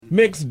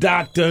Mix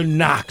Dr.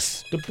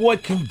 Knox. The boy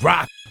can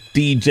rock.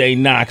 DJ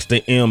Knox, the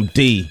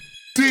MD.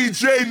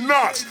 DJ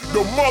Knox,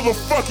 the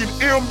motherfucking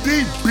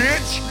MD,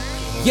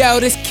 bitch. Yo,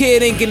 this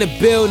kid ain't in the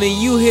building.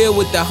 You here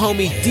with the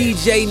homie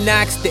DJ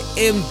Knox, the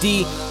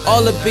MD,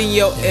 all up in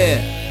your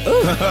ear.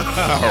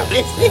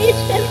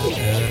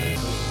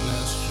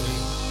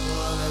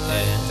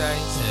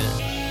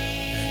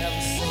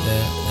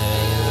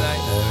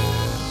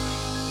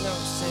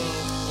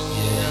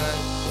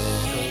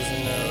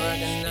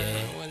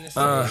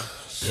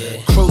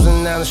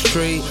 Cruising down the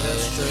street,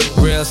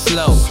 real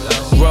slow.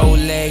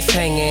 Rolex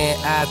hanging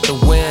out the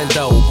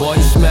window. Boy,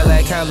 you smell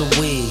like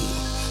Halloween.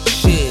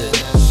 Shit,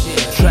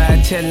 try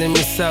telling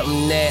me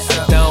something that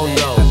I don't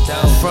know.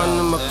 Front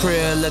of my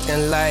crib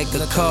looking like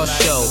a car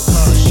show.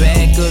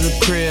 Back of the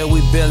crib,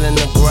 we building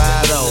a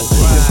grotto.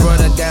 Your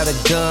brother got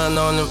a gun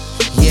on him,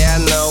 yeah,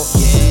 I know.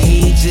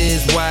 He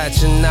just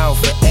watching out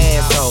for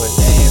assholes.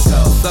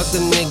 Sucker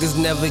niggas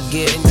never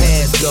get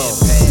past go.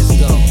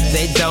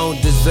 They don't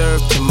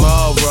deserve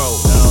tomorrow.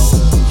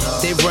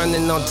 They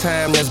running on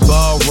time that's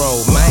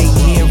borrowed. Might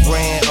get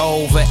ran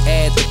over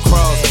at the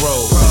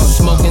crossroads.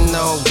 Smoking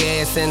on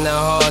gas in the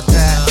hard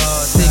top.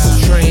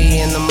 6 tray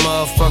in the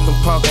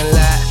motherfucking parking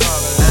lot.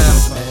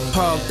 I'm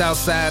parked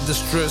outside the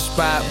strip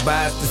spot,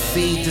 by to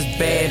see this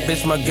bad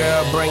bitch. My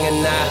girl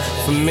bringing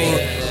out for me.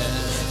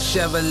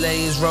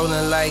 Chevrolets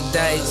rolling like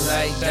dice.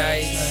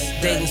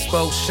 Dayton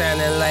spokes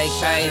shining like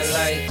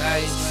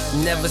ice.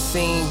 Never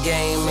seen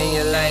game in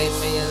your life.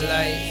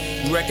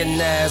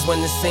 Recognize when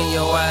it's in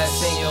your eyes.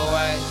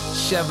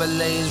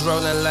 Chevrolets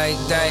rolling like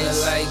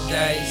dice.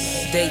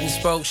 Dayton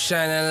spokes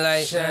shining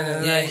like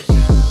yeah.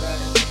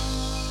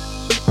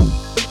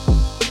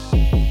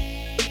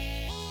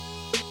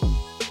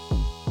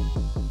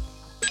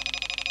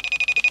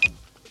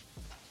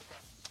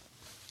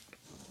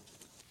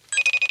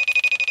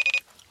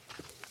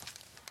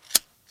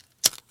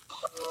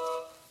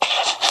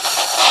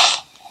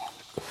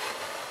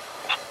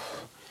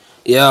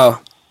 Yo.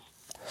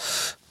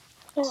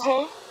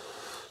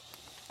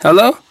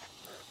 Hello?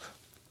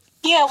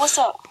 Yeah, what's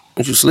up?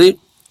 Did you sleep?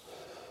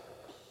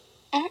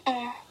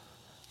 Mm-mm.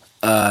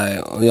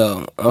 Alright,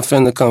 yo, I'm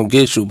finna come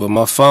get you, but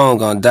my phone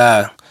gonna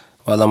die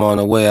while I'm on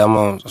the way. I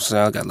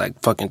got like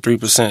fucking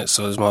 3%,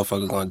 so this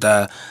motherfucker gonna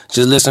die.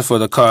 Just listen for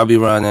the car, I'll be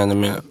around there in a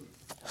minute.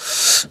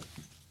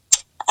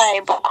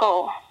 Alright, but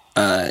cool.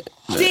 Alright.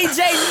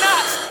 DJ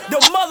Knox, the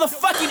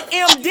motherfucking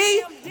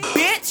MD,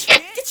 bitch.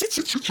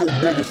 Get your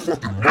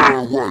motherfucking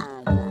mind right.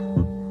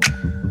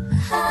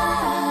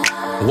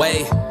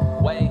 Wait.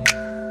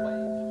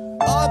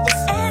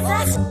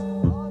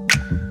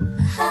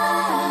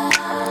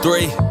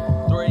 Three.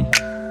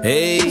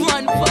 Hey,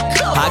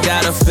 I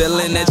got a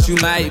feeling that you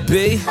might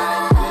be.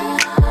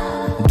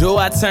 Do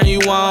I turn you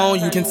on?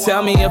 You can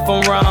tell me if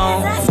I'm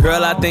wrong.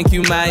 Girl, I think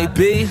you might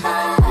be.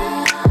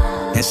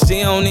 And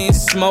she don't need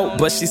smoke,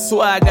 but she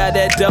swear I got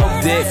that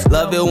dope dick.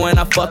 Love it when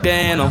I fuck her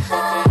in 'em.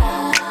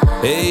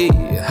 Hey,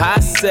 high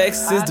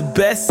sex is the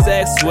best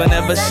sex.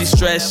 Whenever she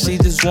stressed, she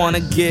just wanna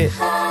get.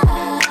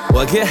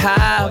 Well, get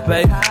high,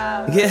 baby.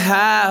 Get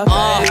high,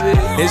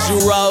 baby. Is you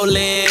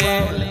rolling?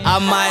 I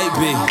might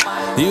be.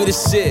 You the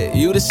shit,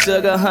 you the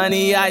sugar,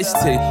 honey, iced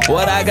tea.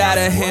 What I got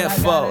a hint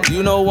for?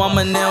 You know I'm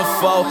an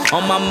info.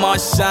 On my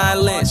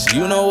Marshawn Lynch,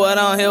 you know what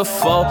I'm here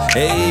for.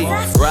 Hey,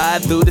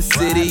 ride through the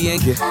city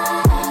and get.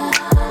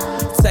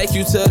 Take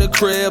you to the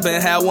crib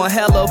and have one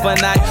hell of a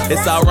night.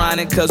 It's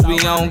ironic cause we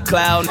on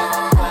cloud.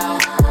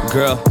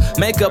 Girl,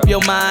 make up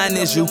your mind,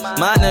 is you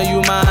mine or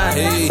you mine?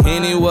 Hey,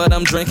 any what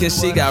I'm drinking,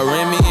 she got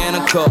Remy in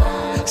a cup.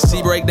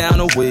 She break down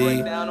the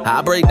weed,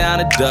 I break down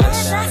the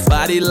Dutch.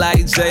 Body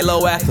like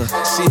J-Lo after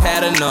she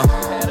had enough.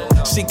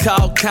 She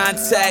called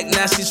contact,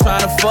 now she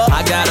tryna fuck.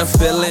 I got a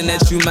feeling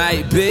that you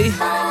might be.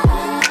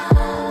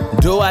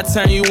 Do I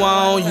turn you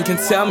on? You can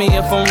tell me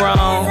if I'm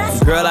wrong.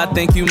 Girl, I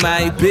think you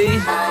might be.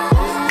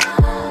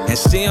 And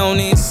she don't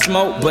need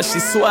smoke, but she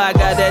swear I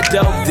got that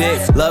dope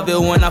dick. Love it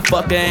when I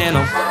fuck her in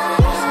 'em.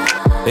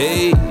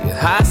 Hey,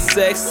 high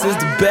sex is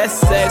the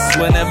best sex.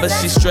 Whenever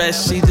she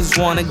stressed, she just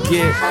wanna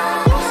get.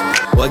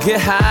 Well,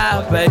 get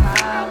high, baby.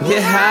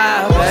 Get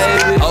high,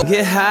 baby. Oh,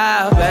 get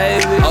high,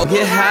 baby. Oh,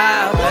 get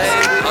high,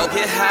 baby. Oh,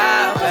 get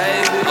high,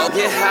 baby. Oh,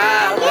 get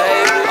high,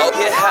 baby. Oh,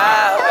 get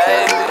high,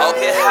 baby. Oh,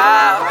 get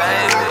high,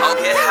 baby. Oh,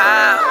 get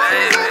high,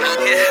 baby. Oh,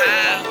 get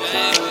high, baby.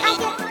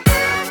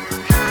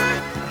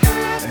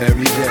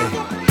 Every day,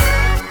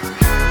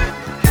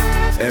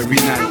 every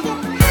night,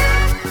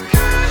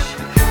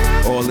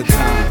 all the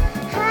time.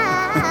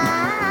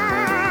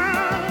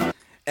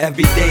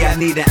 Every day I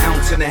need an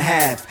ounce and a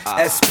half.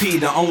 SP,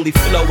 the only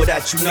flow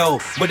that you know,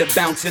 with a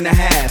bounce and a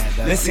half.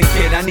 Listen,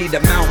 kid, I need a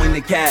mountain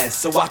of gas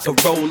so I can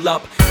roll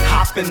up,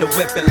 hop in the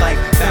whip and like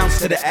bounce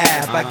to the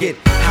ab. I get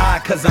high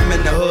cause I'm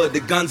in the hood, the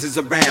guns is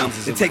around.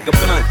 And take a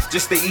blunt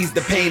just to ease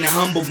the pain and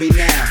humble me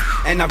now.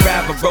 And I'd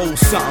rather roll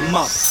something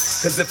up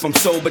Cause if I'm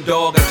sober,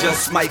 dog, I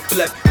just might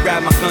flip,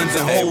 grab my guns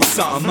and hold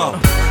something up.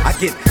 I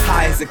get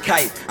high as a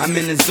kite, I'm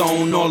in the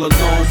zone all alone,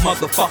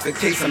 motherfucker,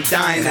 case I'm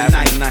dying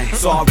tonight.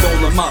 So I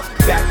roll them up,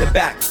 back to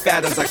back,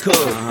 fat as I could.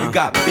 You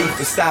got beef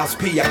with Styles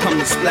P, I come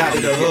to splatter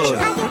the hood.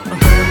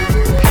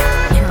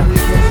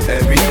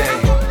 Every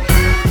day,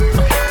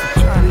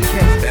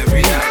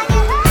 every night.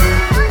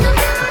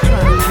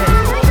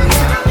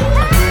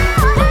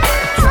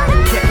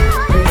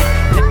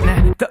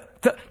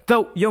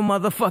 Throw your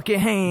motherfucking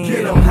hands.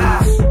 Get 'em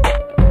high.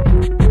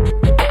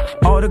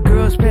 All the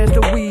girls pass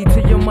the weed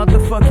to your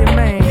motherfucking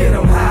man. Get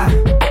 'em high.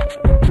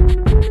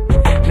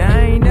 Now I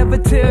ain't never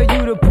tell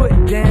you to put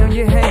down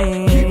your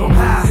hands. Keep 'em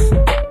high.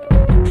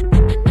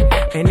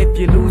 And if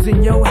you're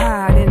losing your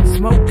high, then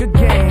smoke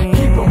again.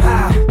 Keep 'em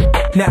high.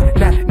 Nah.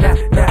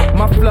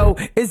 My flow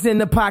is in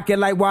the pocket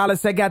like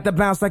Wallace. I got the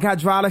bounce like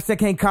hydraulics. I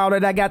can't call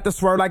it. I got the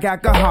swirl like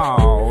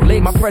alcohol.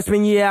 My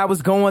freshman year, I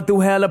was going through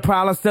hella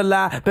problems till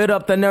I bit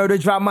up the nerve to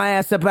drop my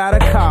ass up out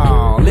of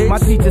college. My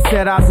teacher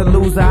said I was a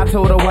loser. I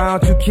told her, why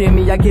don't you kill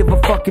me? I give a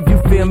fuck if you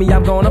feel me.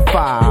 I'm gonna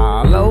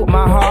follow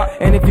my heart.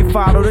 And if you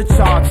follow the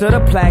charts or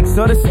the plaques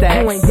or the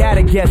stacks, you ain't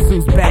gotta guess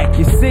who's back.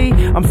 You see,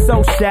 I'm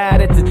so shy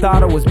that you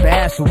thought I was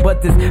bashful.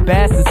 But this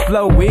bastard's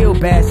flow will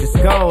bash your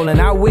skull.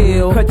 And I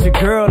will cut your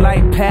girl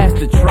like past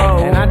the troll.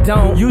 And I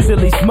don't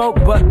usually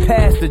smoke but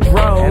pass the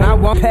dro. And I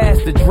won't pass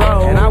the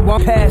dro. And I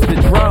won't pass the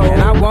dro.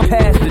 And I won't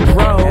pass the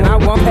dro. And I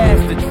won't pass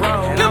the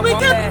dro. Can we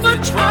get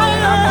much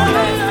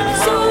higher?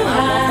 So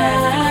high.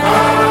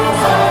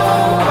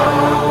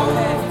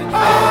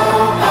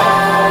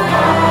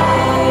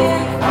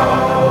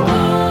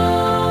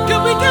 Can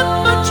we get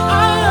much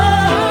higher?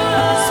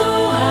 So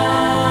high.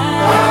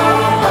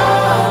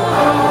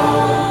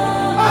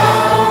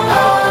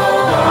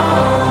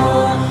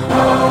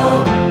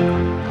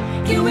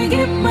 Can we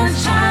get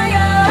much higher?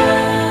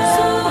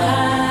 So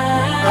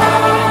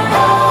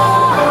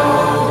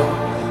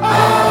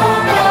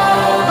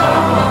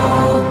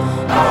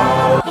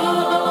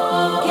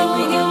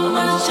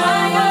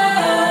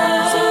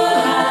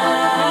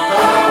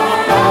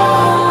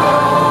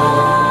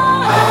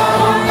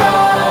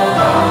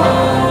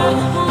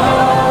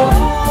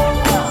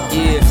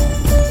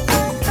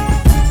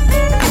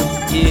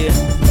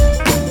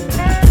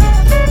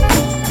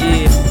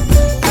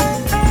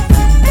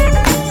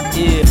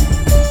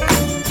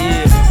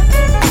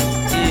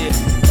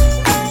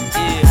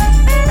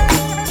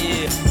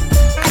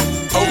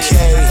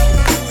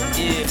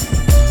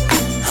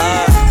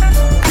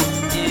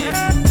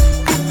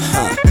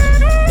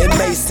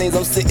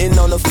I'm sitting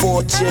on a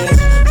fortune,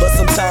 but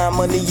sometimes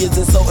money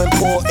isn't so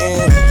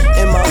important.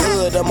 In my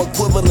hood, I'm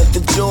equivalent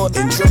to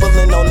Jordan,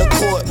 dribbling on the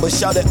court, but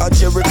shout it out,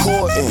 you're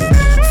recording.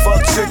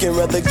 Fuck tricking,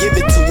 rather give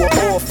it to an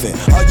orphan.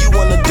 All you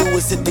wanna do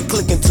is hit the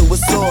click into a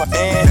sword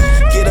and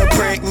get her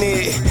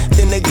pregnant,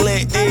 then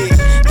neglect it.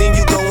 Then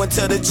you go and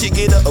tell the chick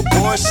get an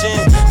abortion.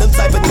 Them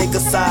type of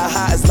niggas side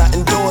high is not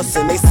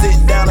endorsing. They sit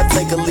down and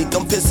take a leak,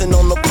 I'm pissing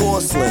on the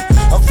porcelain.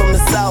 I'm from the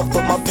South,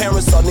 but my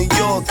parents are New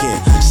Yorkin.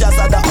 Shouts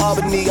out to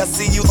Albany, I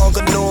see you,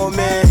 Uncle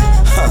Norman.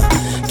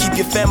 Keep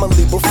your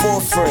family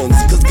before friends,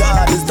 cause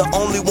God is the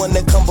only one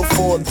that come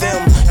before them.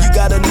 You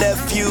got a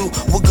nephew,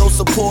 well go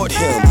support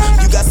him.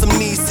 You got some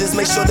nieces,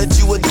 make sure that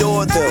you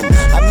adore them.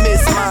 I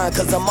miss mine,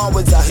 cause I'm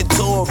always out here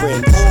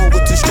touring. Or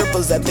with two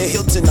strippers at the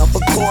Hilton off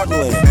of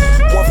Cortland.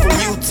 One from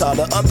Utah,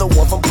 the other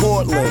one from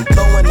Portland.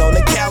 Throwing on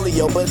a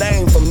Calio, but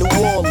I ain't from New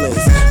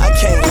Orleans. I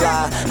can't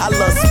lie, I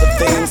lust for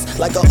things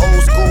like an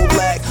old school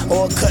black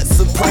or a cut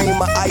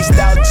Supreme, a iced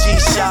out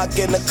G-Shock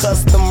and a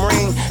custom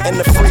ring, and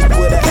the freak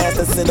with an ass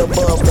that sit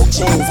above the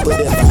jeans. But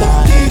if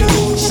not,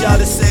 shout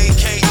to say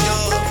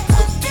K-Dub,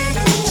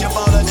 jump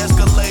out an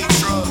Escalade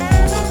truck.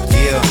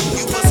 Yeah,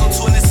 you put some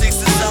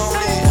 26s on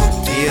it.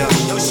 Yeah,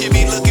 your shit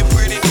be looking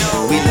pretty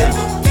dope. We live.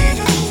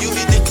 You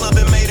hit the club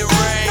and made it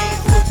rain.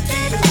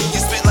 You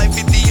spent like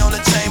 50 on the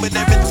chain, but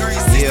every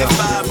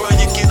 365, bro,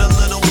 you get a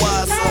little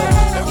wiser.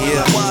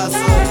 Yeah,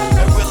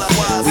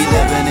 we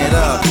living it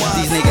up.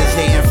 These niggas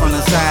hating from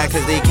the side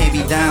cause they can't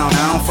be down.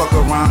 I don't fuck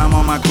around, I'm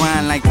on my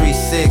grind like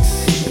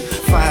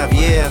 3-6-5,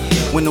 yeah.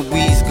 When the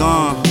weed's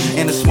gone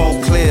and the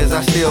smoke clears,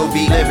 I still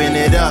be living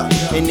it up.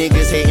 And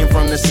niggas hating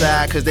from the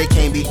side cause they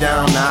can't be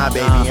down. Nah,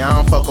 baby, I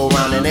don't fuck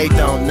around and they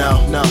don't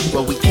know. No,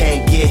 but we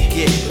can't get.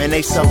 Man,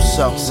 they so.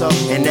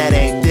 And that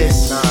ain't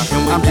this.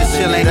 I'm just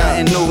chillin',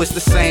 nothing new, it's the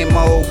same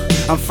old.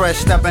 I'm fresh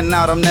stepping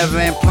out, I'm never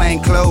in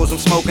plain clothes. I'm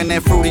smoking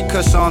that fruity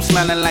kush, so I'm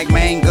smelling like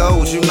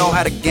mangoes. You know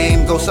how the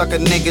game goes, sucker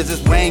niggas is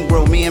brain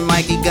bro. Me and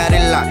Mikey got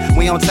it locked,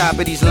 we on top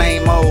of these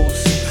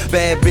lame-os.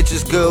 Bad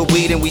bitches, good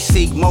weed, and we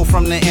seek more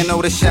from the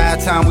N.O. to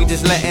Chi-Town. We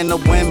just letting the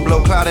wind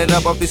blow, clouded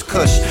up off this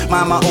kush.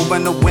 Mama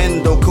open the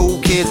window, cool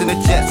kids in the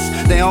jets,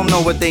 they don't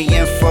know what they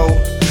in for.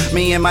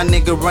 Me and my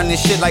nigga running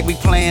shit like we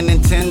playing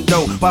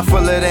Nintendo. Why full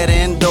of that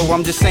endo?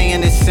 I'm just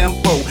saying it's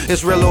simple.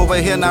 It's real over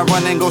here, now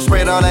run and go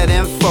spread all that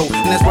info.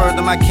 And that's word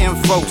to my kin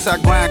folks. I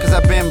grind cause I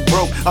been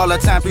broke all the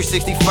time,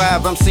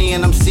 365. I'm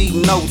seeing them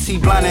see notes, he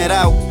blinded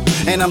out,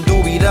 and I'm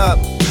doobied up.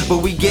 but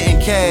we getting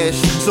cash,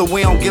 so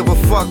we don't give a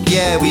fuck,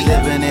 yeah, we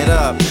living it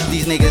up.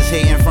 These niggas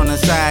hating from the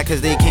side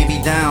cause they can't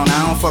be down.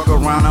 I don't fuck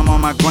around, I'm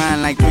on my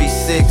grind like 3,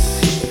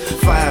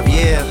 6, 5,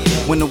 yeah.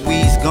 When the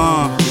weed's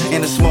gone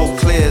and the smoke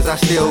clears, I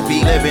still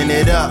be living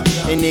it up.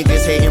 And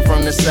niggas hating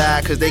from the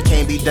side cause they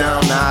can't be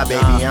down. Nah,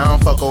 baby, I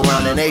don't fuck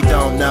around and they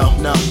don't know.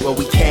 No, what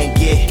we can't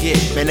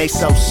get, man, they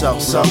so.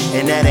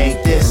 And that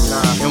ain't this,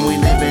 and we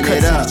living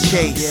it up. To the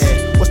chase.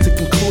 Yeah. What's the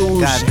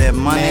conclusion? Got that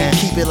money. Man,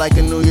 keep it like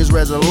a New Year's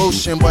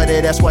resolution, but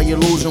that's why you're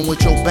losing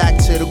with your back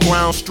to the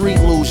ground, street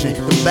losing.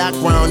 The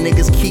background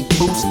niggas keep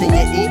boosting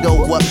your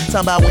ego up.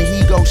 Talking about when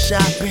he go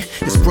shopping,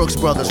 it's Brooks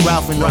Brothers,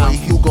 Ralph and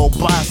Hugo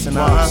Boss and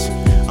us.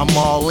 I'm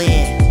all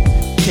in.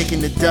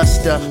 Kicking the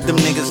dust up. Them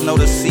niggas know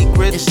the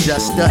secret. It's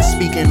just us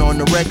speaking on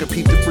the record.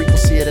 Peep the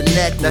frequency of the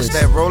necklace. That's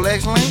that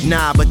Rolex link?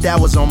 Nah, but that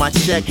was on my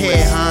checklist.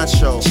 Head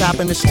honcho.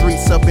 Chopping the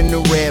streets up in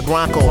the red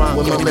Bronco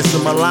with Melissa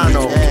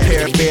Milano.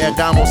 Pair of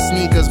Ferragamo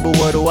sneakers, but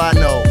what do I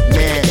know?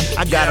 Man,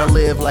 I gotta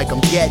live like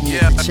I'm getting it.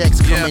 The checks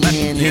coming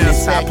in the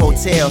top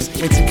hotels,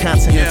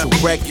 intercontinental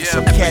breakfast,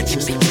 some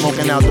catches,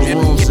 smoking out the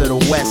rooms of the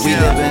West. We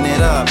living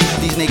it up.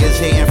 These niggas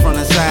hating from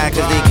the side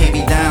cause they can't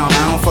be down.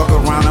 I don't fuck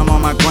around, I'm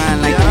on my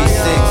grind like 3, 6,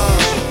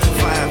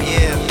 5,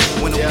 yeah.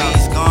 When the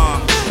weed's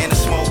gone and the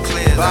smoke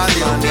clears, I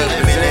still be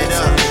living it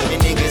up.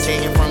 And niggas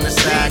hating from the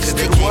side cause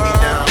they can't be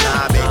down.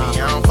 Nah,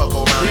 baby, I don't fuck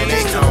around and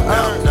they don't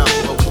know.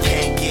 But we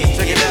can't get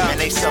it. And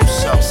they so.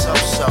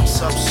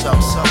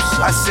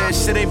 I said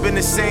shit ain't been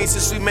the same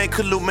since we made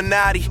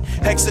Illuminati.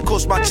 Hexa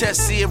close my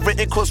chest, see it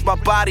written close my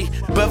body.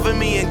 Bever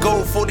me in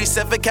gold,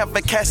 47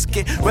 carat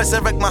casket.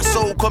 Resurrect my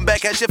soul, come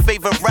back as your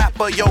favorite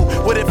rapper. Yo,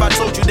 what if I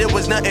told you there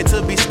was nothing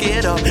to be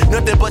scared of?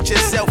 Nothing but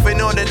yourself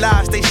and all the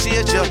lies they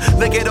shared you.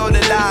 Look at all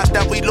the lies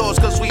that we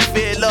lost cause we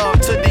fear love.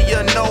 To the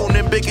unknown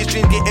and biggest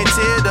dreams getting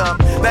teared up.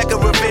 Like a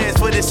revenge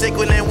for the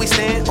sacred land we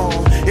stand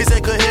on. It's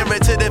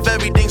incoherent to the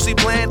very things we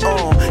plan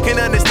on. Can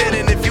understand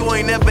it if you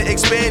ain't never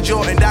expand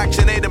your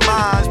indoctrinated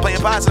minds.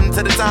 Playing possum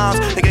to the times,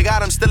 nigga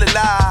God I'm still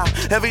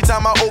alive. Every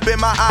time I open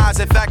my eyes,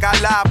 in fact I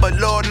lie, but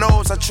Lord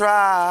knows I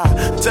try.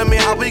 Tell me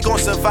how we gon'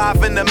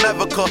 survive in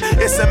America.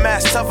 It's a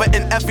mass tougher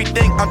in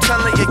everything, I'm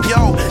telling you,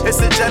 yo. It's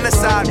a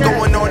genocide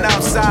going on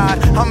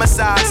outside.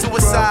 Homicide,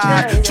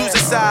 suicide, choose a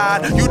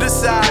side. You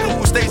decide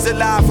who stays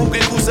alive, who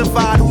get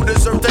crucified, who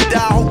deserve to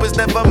die. Hope is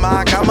never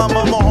mine, got my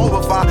mama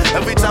horrified.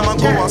 Every time I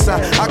go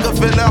outside, I can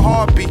feel a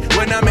heartbeat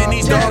when I'm in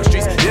these dark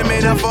streets. It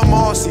made up for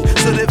Marcy,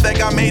 so the fact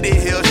I made it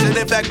here should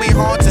in fact be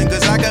haunting,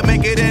 cause I can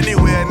make it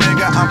anywhere,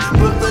 nigga. I'm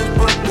Brooklyn.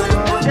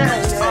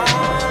 Oh,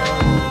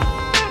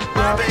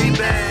 my baby,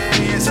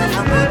 yes, I'm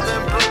from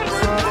Brooklyn.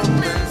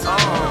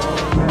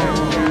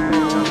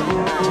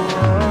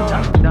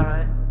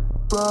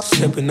 Oh.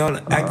 Sipping on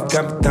the act,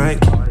 got me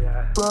thinking.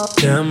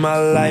 Damn, my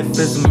life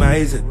is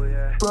amazing.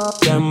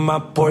 Damn, my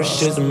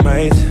Porsche is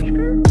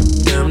amazing.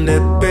 Damn,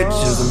 that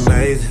bitch is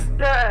amazing.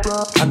 I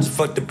just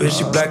fucked the bitch,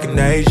 she black and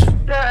Asian.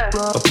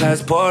 My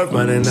passport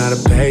running out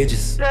of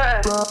pages.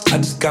 I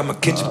just got my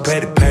kitchen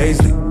painted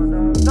paisley.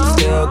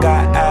 Still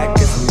got act,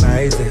 it's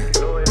amazing.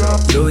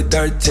 Louis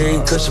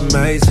 13, kush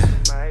amazing.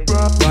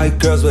 White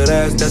girls with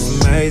ass, that's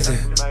amazing.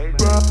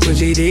 When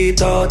she did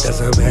though, that's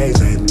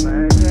amazing.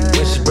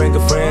 When she bring a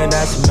friend,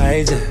 that's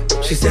amazing.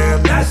 She say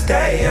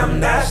I'm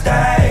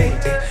nasty,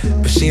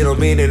 but she don't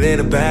mean it in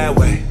a bad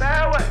way.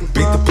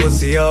 Beat the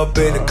pussy up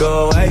and it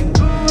go away.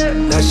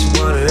 Now she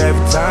want it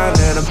every time,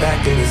 and I'm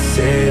back in the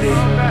city.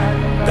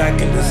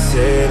 Back in the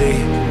city.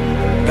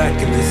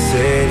 Back in the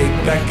city.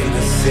 Back in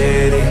the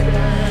city.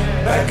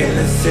 Back in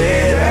the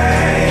city.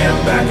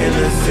 I'm back in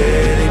the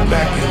city.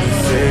 Back in the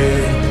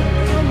city.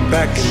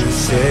 Back in the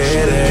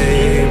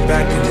city.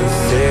 Back in the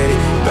city.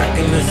 Back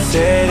in the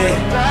city.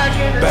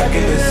 Back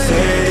in the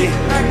city.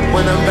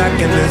 When I'm back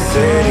in the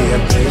city, I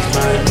taste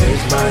my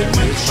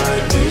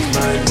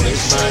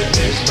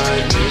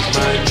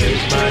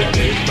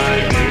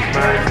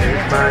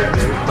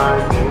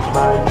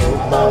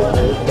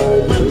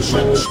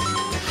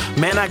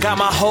Man, I got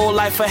my whole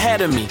life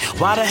ahead of me.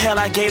 Why the hell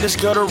I gave this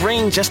girl a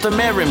ring just to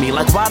marry me?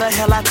 Like why the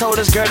hell I told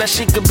this girl that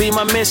she could be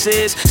my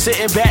missus?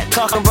 Sitting back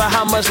talking about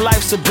how much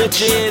life's a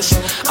bitch is.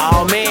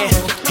 Oh man,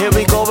 here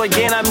we go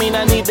again. I mean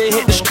I need to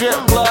hit the strip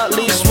club, at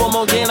least one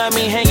more again. I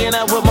mean hanging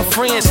out with my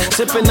friends,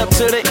 sipping up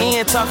to the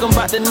end, talking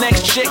about the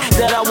next chick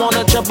that I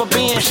wanna jump up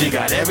in. She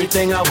got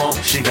everything I want,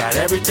 she got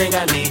everything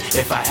I need.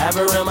 If I have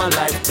her in my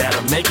life,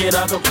 that'll make it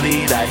all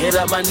complete. I hit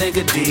up my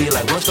nigga D,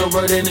 like what's the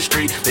word in the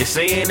street? They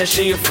saying that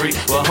she a freak,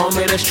 well homie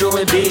that's true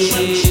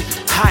indeed.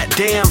 Hot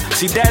damn,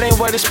 see that ain't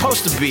what it's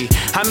supposed to be.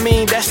 I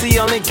mean that's the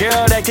only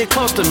girl that get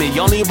close to me.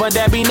 Only one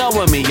that be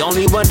knowing me,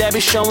 only one that be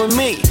showing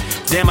me.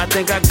 Damn, I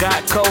think I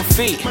got cold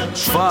feet.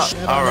 Fuck.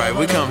 Alright,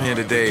 we come here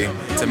today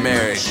to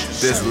marry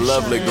this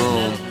lovely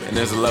groom and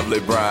this lovely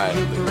bride.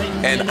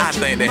 And I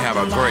think they have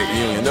a great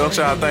union. Don't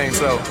y'all think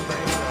so?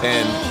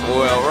 And,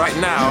 well, right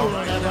now,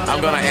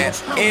 I'm gonna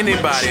ask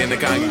anybody in the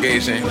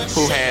congregation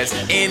who has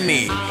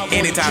any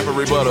type of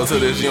rebuttal to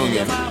this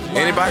union.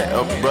 Anybody?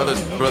 Oh,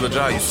 Brother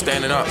John, you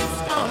standing up.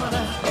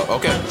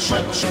 Okay.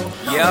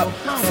 Yep,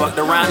 fucked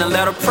around and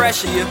let her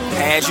pressure you.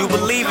 Had you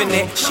believing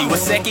it, she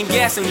was second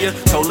guessing you.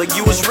 Told her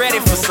you was ready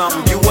for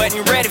something you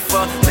wasn't ready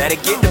for. Let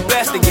her get the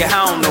best of you,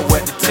 I don't know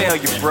what to tell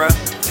you, bruh.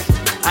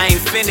 I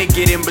ain't finna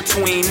get in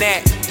between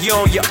that. You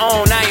on your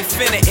own, I ain't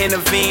finna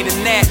intervene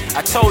in that.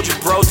 I told you,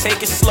 bro,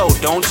 take it slow,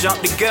 don't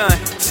jump the gun.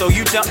 So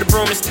you jump the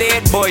broom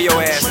instead, boy,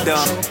 your ass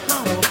done.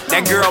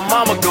 That girl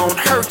mama gon'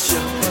 hurt you.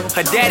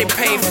 Her daddy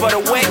paid for the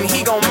wedding,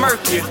 he gon'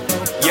 murk you.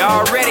 You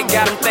already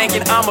got him thinking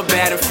I'm a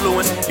bad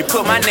influence. You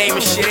put my name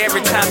in shit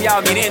every time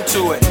y'all get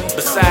into it.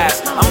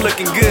 Besides, I'm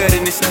looking good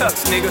in this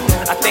tux, nigga.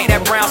 I think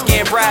that brown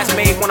skin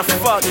bridesmaid wanna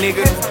fuck,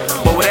 nigga.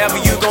 But whatever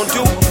you gon'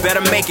 do,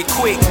 better make it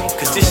quick.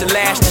 Cause this your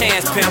last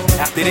chance, pimp.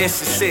 After this,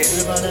 it's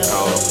it.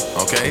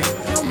 Oh, okay.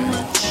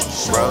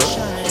 Brother,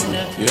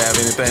 you have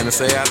anything to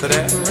say after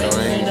that? I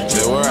mean,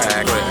 there were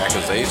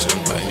accusations,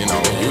 but you know,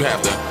 you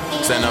have to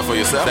stand up for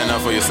yourself, stand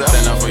up for yourself,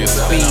 stand up for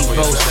yourself.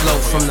 Speedboat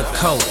float from the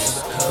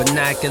coast.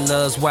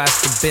 Binoculars watch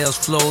the bills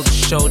flow the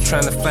show,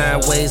 trying to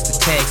find ways to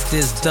tax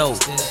this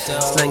dope.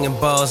 Slinging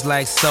balls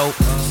like soap,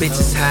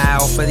 bitches high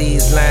off of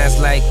these lines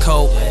like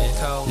coke.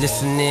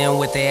 Listening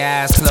with their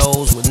eyes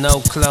closed, with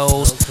no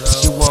clothes.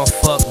 She won't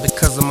fuck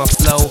because of my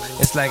flow.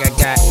 It's like I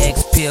got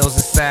X pills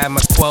inside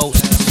my quotes.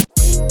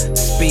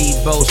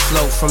 Speedboats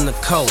float from the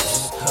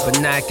coast.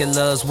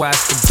 Binoculars watch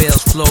the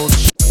bills flow.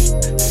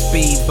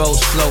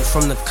 Speedboats float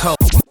from the coast.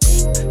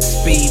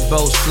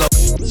 Speedboats float.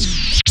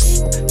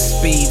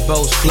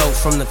 Speedboats float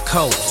from the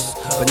coast.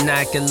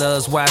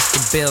 Binoculars watch the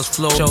bills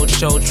flow.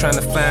 Show trying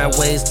to find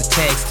ways to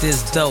tax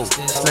this dope.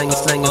 Slinging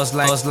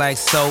like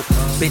soap.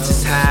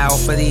 Bitches high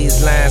off of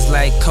these lines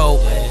like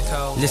coke.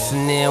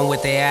 Listening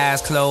with their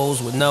eyes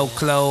closed, with no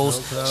clothes.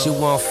 She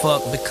won't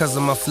fuck because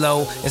of my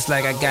flow. It's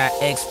like I got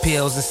X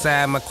pills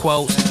inside my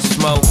quotes.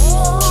 Smoke,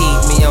 keep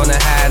me on a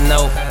high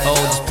note. Oh,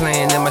 just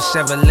playing in my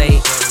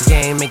Chevrolet.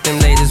 Game make them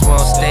ladies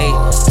won't stay.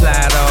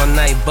 Slide all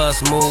night,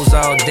 bust moves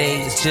all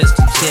day. It's just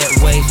a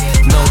jet way.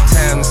 No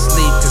time to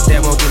sleep, cause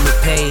that won't get me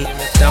paid.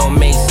 Don't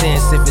make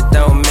sense if it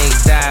don't make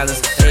dollars.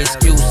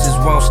 Excuses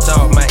won't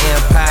start my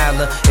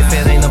empire. If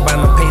it ain't about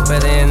no paper,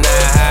 then I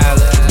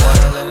holler.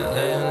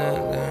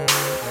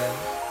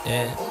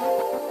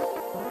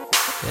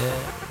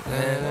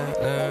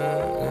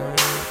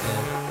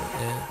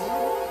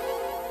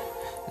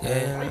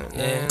 Came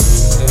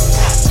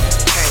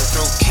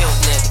through, killed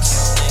niggas.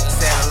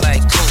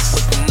 Satellite coupe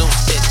with the new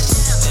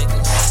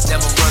sticks.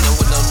 Never running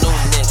with no new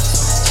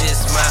niggas.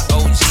 Just my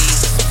OGs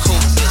and some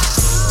cool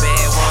bitches.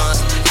 Bad ones,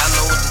 I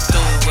know what to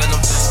do with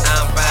them. I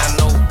don't buy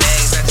no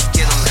bags, I just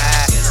get them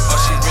high. All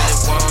she really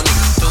wanted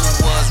to do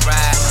was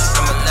ride.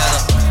 I'ma let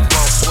her,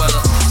 won't swell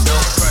her, no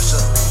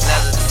pressure. Let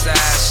her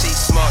decide, she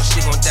smart, she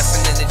gon'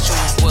 definitely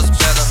choose what's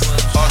better.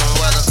 Autumn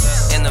weather,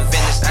 in the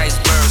vintage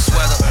iceberg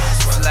sweater.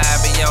 Fly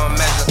beyond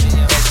measure,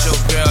 that's your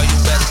girl, you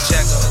better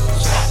check her.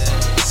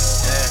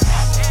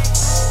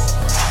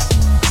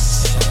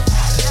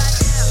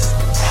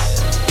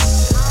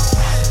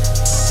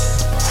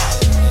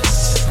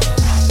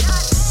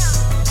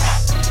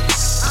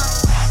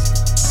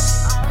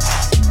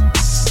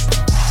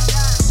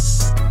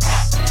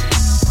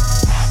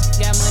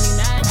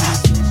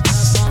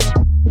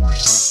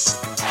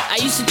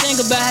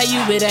 About how you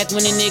been act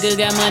when a nigga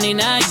got money,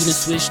 now you done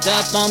switched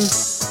up on me.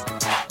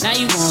 Now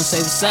you wanna say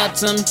what's up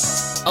to me.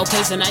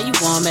 Okay, so now you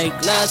wanna make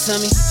love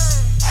to me.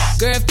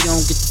 Girl, if you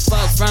don't get the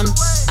fuck from me,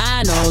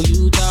 I know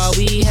you thought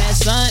we had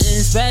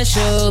something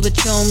special, but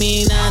you don't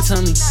mean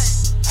nothing to me.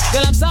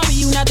 Girl, I'm sorry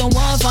you not the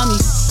one for me.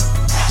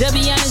 Just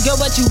be honest, girl,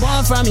 what you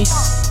want from me.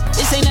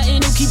 This ain't nothing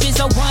new, keep it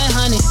so 100.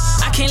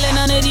 I can't let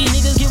none of these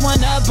niggas get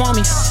one up on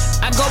me.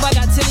 I go back,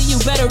 I tell you, you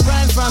better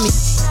run from me.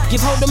 Give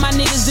hope to my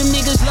niggas, them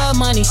niggas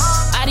love money.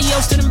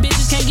 Adios to them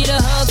bitches, can't get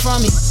a hug from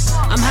me.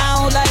 I'm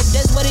high on life,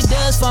 that's what it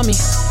does for me.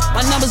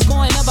 My numbers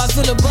going up, I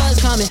feel the buzz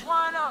coming.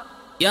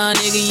 Young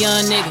nigga, your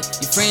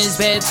friends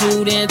bad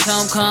too, then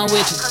tell them come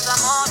with you.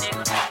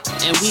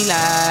 And we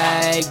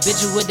like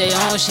bitches with their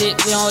own shit,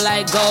 we don't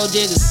like gold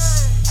diggers.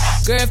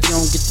 Girl, if you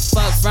don't get the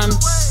fuck from me,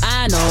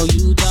 I know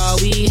you thought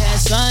we had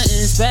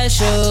something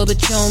special, but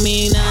you don't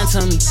mean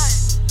nothing to me.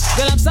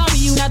 Girl, I'm sorry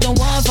you not the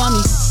one for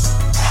me.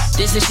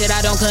 This is shit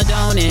I don't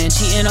condone in.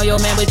 Cheating on your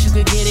man, but you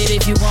could get it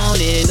if you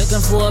want it.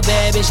 Looking for a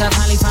bad bitch, I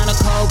finally found a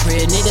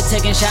culprit. Nigga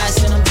taking shots,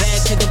 send them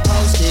back to the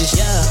postage,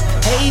 yeah.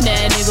 Hey,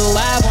 that nigga,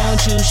 why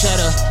won't you shut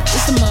up?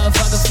 It's the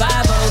motherfucker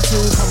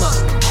 502, come up.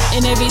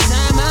 And every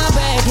time I'm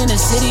back in the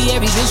city,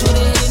 every bitch with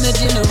a hit in the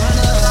gym to run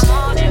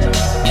up.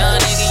 Young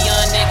nigga,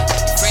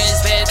 friends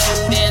bad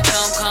too, then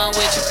tell them come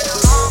with you.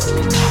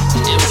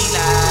 And we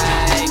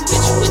like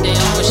bitches with their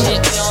own shit,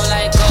 we don't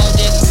like gold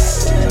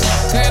diggers.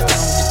 Girl, don't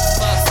get the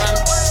fuck from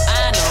me.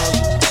 I know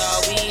you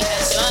thought we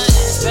had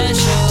something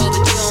special,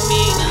 but you don't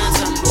mean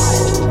nothing.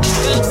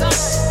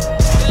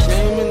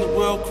 Came in the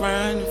world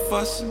crying and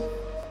fussing.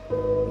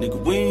 Nigga,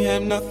 we ain't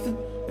have nothing.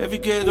 Every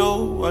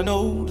ghetto, I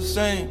know the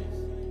same.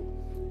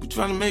 We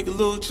tryna make a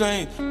little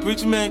change.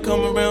 Preacher man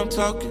come around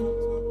talking.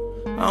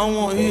 I don't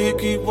wanna hear it,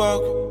 keep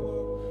walking.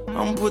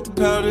 I'ma put the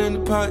powder in the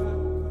pot.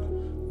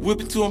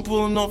 Whip it till I'm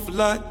pulling off a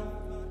lot.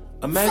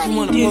 Imagine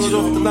when I pull it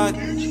off the lot.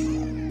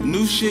 The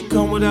new shit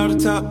come without a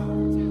top.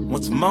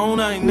 Once I'm on,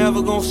 I ain't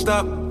never gonna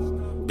stop.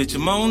 Bitch,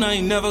 I'm on, I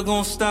ain't never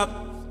gonna stop.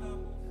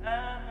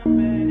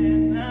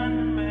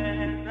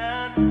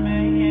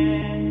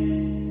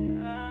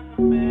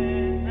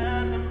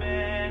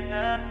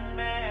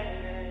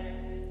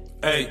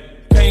 Hey,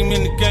 came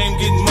in the game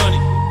getting money.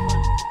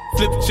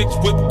 Flip chicks,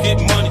 whip, get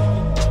money.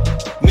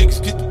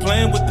 Niggas get to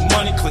playing with the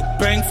money. Click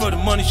bang for the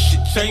money, shit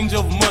change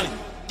over money.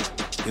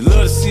 They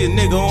love to see a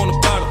nigga on the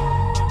bottom.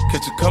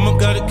 Catch a come up,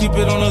 gotta keep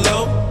it on the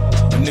low.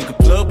 A nigga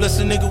plug, bless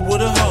a nigga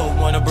with a hoe.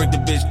 Wanna break the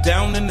bitch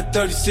down in the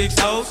 36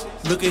 hoes.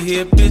 Look at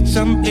here, bitch,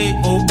 I'm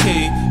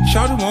A-OK.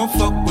 Shawty won't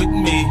fuck with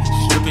me.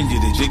 She stripping you,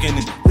 they jigging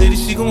it. Lady,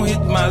 she gon' hit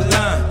my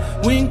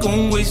line. We ain't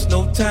gon' waste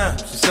no time.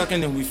 She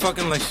sucking and we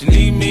fucking like she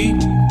need me.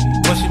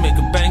 But she make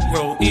a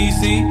bankroll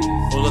easy.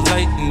 All the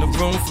light in the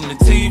room from the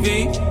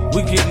TV.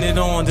 We getting it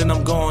on, then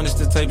I'm gone. It's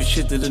the type of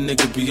shit that a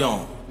nigga be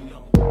on.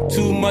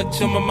 Too much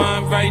on my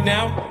mind right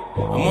now.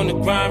 I'm on the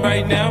grind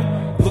right now.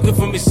 Looking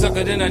for me,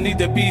 sucker, then I need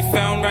to be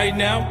found right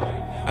now.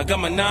 I got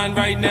my 9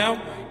 right now.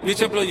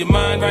 Bitch, I blow your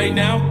mind right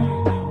now.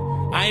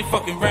 I ain't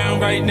fucking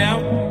round right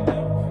now.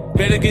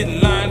 Better get in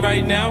line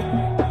right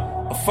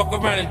now. Or fuck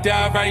around and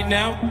die right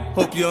now.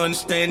 Hope you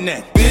understand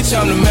that. Bitch,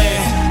 I'm the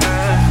man.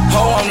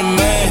 Ho, I'm the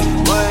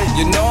man.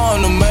 You know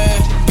I'm the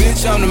man.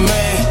 Bitch, I'm the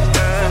man.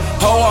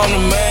 Ho, I'm the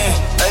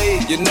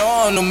man. You know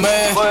I'm the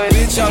man.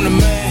 Bitch, I'm the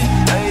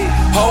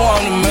man. Ho,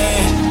 I'm the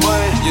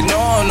man. You know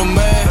I'm the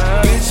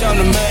man. Bitch, I'm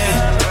the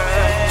man.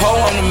 Ho,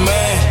 I'm the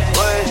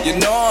man. You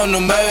know I'm the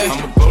man.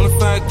 I'm a bona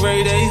fide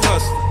grade A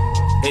hustler.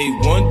 Hey,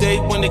 one day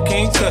when they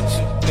can't touch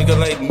you. Nigga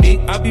like me,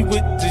 I be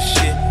with this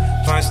shit.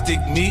 Try and stick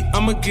me,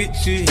 I'ma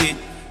get you hit.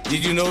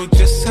 Did you know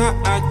just how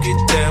I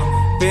get down?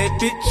 Bad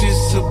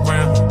bitches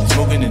around. They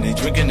smoking and they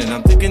drinking and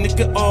I'm thinking it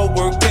could all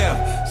work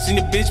out. Seen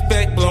the bitch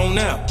back blown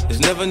out. There's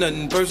never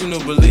nothing personal,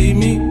 believe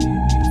me.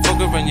 Fuck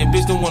her and your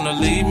bitch don't wanna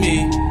leave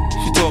me.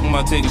 She talking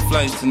about taking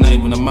flights tonight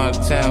when I'm out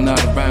of town,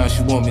 not around.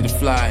 She want me to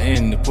fly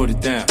in and put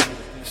it down.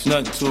 It's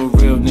nothing to a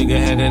real nigga,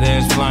 had that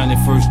ass flying in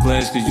first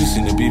class. Cause you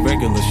seem to be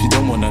regular, she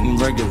don't want nothing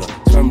regular.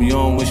 Turn me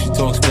on when she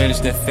talks Spanish,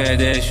 that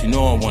fat ass. You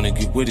know I wanna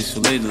get with it,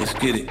 so later let's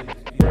get it.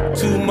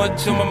 Too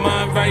much on my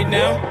mind right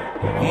now.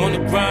 I'm on the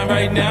grind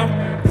right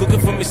now.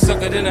 Looking for me,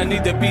 sucker, then I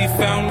need to be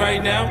found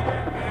right now.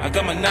 I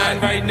got my 9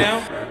 right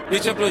now.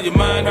 Bitch, I blow your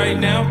mind right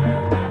now.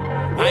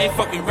 I ain't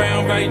fucking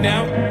round right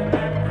now.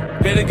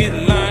 Better get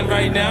in line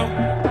right now.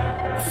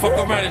 Fuck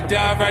around and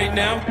die right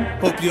now.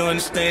 Hope you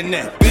understand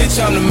that.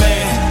 Bitch, I'm the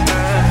man.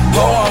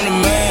 Ho, I'm the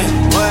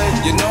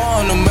man. You know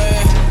I'm the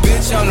man.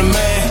 Bitch, I'm the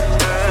man.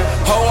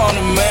 Ho, I'm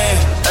the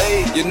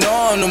man. You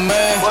know I'm the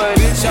man.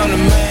 Bitch, I'm the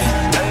man.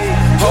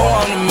 Ho,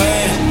 I'm the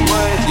man.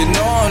 You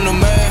know I'm the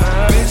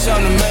man. Bitch,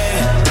 I'm the man.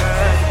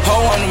 Ho,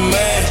 I'm the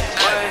man.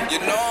 You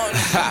know I'm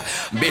the man.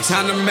 Bitch,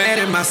 I'm the man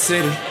in my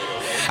city.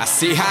 I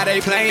see how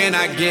they playin',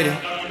 I get it.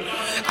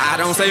 I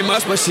don't say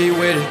much, but she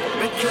with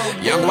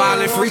it. Young,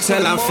 wild, and free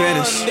till I'm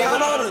finished.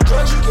 Down on the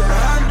drugs you can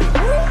handle.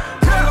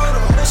 Pull on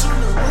the horse on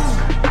the roof.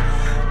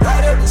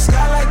 Light up the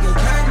sky like a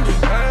candle.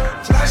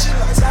 Flashing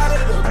lights out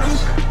of the blue.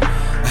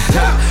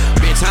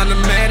 Bitch, I'm the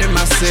man in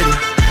my city.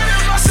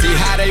 I see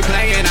how they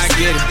playin', I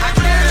get it.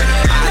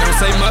 I don't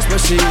say much, but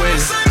she with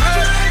it.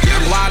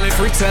 Young, wild, and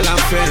free till I'm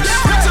finished.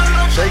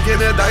 Shaking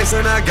the dice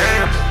and I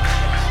gamble.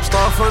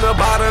 Start from the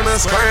bottom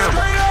and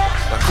scramble.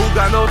 The coupe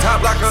got no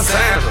top like a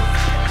sandal.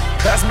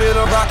 Pass me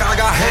the rock, I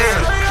got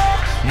handle.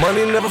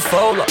 Money never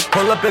fold up,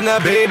 pull up in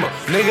that Beamer.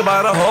 Nigga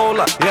by the whole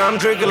lot, yeah, I'm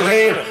drinking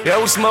lean. Yeah,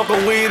 we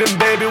smoking weed and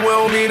baby, we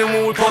don't need it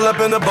when we pull up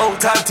in the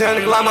boat.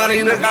 Titanic, La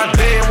Marina,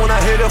 goddamn. When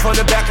I hit her from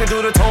the back and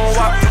do the tone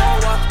walk.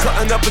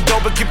 Cutting up the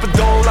dope and keep it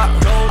door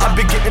locked. I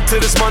be getting to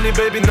this money,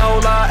 baby,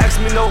 no lie. Ask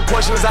me no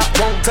questions, I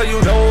won't tell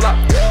you no lie.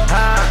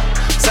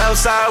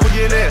 Southside, we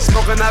get it.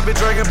 Smoking, I be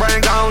drinking,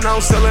 brain gone, no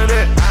selling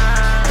it.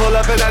 Pull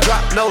up in that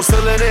drop, no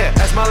selling it.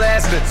 That's my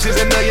last bitch, she's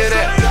a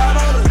millionaire. Down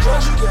on the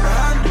drugs you can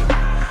handle.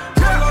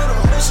 Pull on the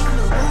horse on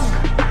the roof.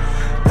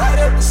 Light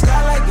up the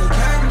sky like a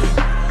candle.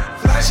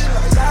 Flashing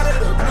lights out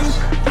of the blue.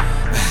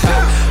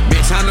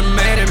 Bitch, I'm the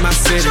man in my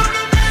city.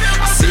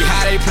 I see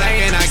how they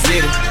playin', I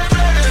get it.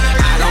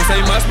 I don't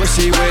say much, but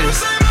she with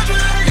it.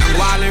 Young,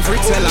 wild, and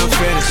free till I'm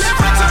finished.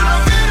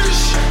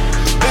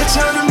 Bitch,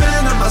 I'm the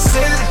man in my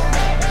city.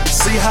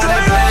 See how they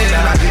playin',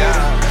 I get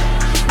it.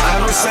 I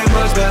don't say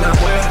much, but I'm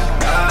with it.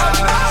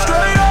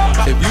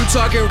 If you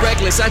talking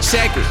reckless, I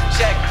check it.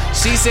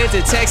 She sent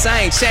the text,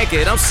 I ain't check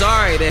it. I'm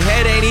sorry, the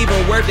head ain't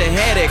even worth the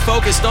headache.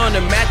 Focused on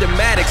the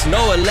mathematics,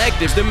 no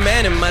electives. The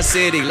man in my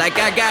city, like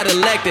I got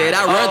elected.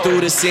 I run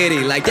through the city,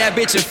 like that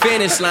bitch a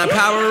finish line.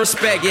 Power and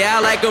respect, yeah, I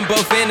like them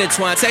both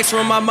intertwined. Text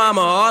from my mama,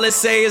 all it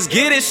say is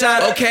get it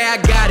shot. Okay, I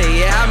got it,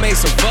 yeah, I made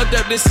some fucked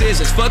up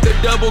decisions. Fuck a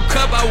double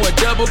cup, I want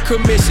double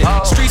commission.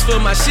 Streets for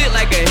my shit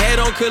like a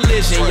head-on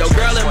collision. Yo,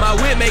 girl in my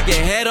whip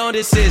making head-on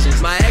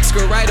decisions. My ex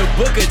could write a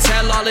book, a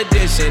tell-all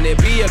edition.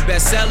 It be a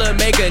bestseller,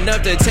 make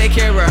enough to take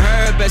care of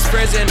her best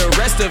friends and the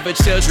rest of her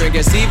children.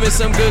 Guess even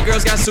some good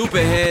girls got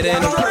superhead in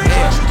them.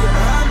 Yeah.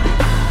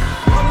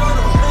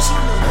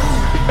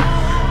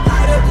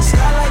 Light up the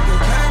sky like a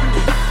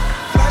candle.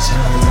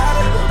 Flashing lights out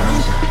of the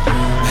roof.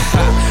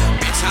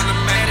 Bitch, I'm the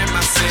man in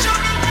my city.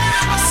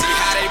 I see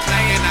how they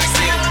play and I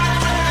get it.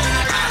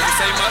 I don't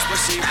say much,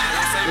 but she.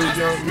 If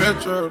young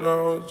Metro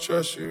don't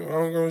trust you,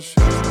 I'm gon'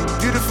 shoot.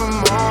 Beautiful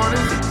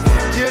morning,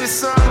 you're the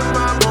sun of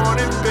my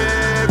morning,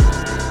 babe.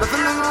 Nothing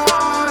in the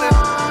morning.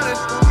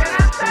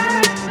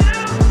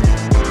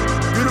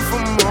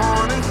 Beautiful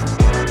morning,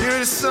 you're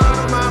the sun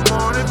of my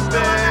morning,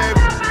 babe.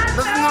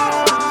 Nothing in the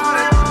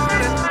morning.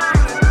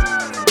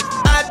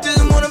 I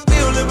just wanna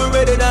feel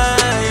liberated, I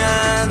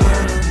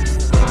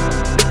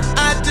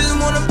just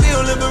wanna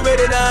feel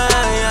liberated,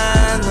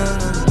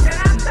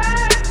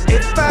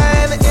 If I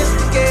ever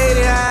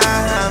instigated,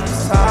 I'm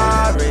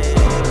sorry.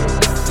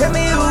 Tell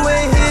me who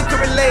ain't here can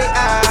relate,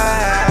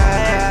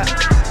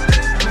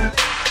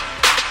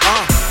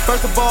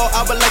 First of all,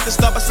 I would like to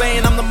start by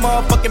saying I'm the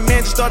motherfucking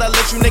man. Just thought I'd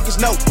let you niggas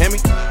know, hear me?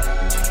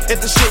 If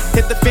the shit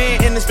hit the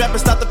fan and this rapper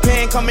stop the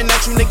pen, coming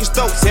at you niggas'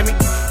 throats, hear me?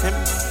 Hear me?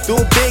 Do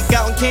a big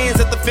out in Cairns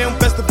at the film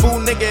festival,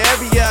 nigga,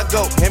 every year I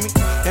go, hear me?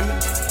 Hear me?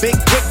 Big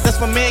quick,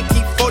 that's my man,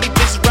 keep 40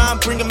 bitches around,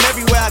 bring them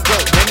everywhere I go,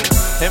 hear me?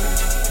 Hear me?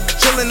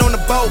 Chillin' on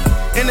the boat,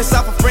 in the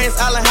south of France,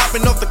 island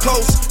hopping off the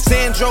coast.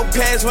 Sandro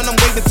pads when I'm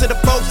waving to the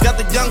folks. Got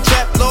the young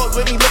trap lord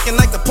with me looking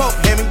like the Pope,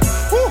 hear me?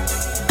 Woo!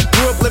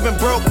 Grew up living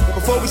broke,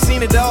 before we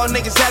seen it all,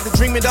 niggas had to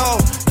dream it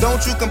all.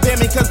 Don't you compare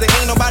me, cause there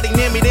ain't nobody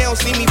near me. They don't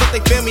see me, but they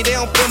feel me. They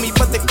don't feel me,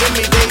 but they feel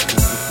me. They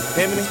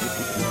hear me?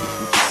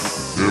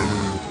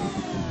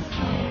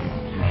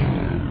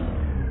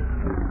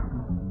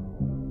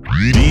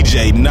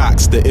 DJ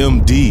Knox, the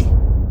MD.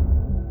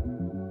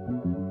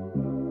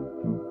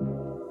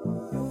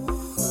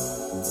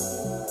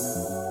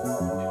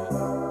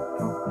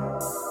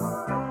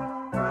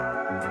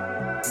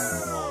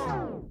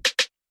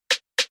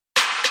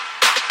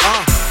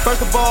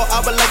 First of all,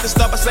 I would like to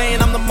start by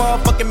saying I'm the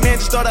motherfucking man.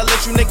 Just thought I'd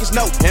let you niggas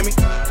know, hear me?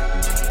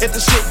 If the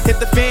shit hit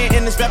the fan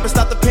and this rapper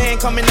stop the pen,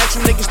 coming at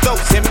you niggas'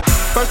 throats, hear me?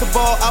 First of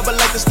all, I would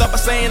like to start by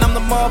saying I'm the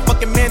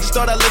motherfucking man. Just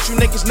thought I'd let you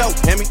niggas know,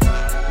 hear me?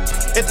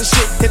 If the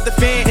shit hit the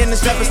fan and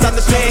this rapper stop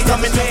the pen,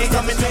 coming.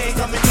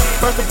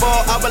 First of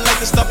all, I would like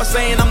to start by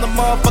saying I'm the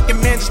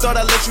motherfucking man. Just thought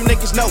I'd let you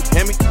niggas know,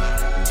 hear me?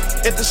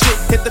 If the shit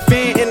hit the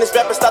fan and this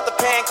rapper stop the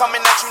pen,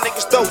 coming at you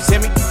niggas' throats,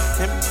 hear me?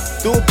 Hear me?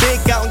 Do a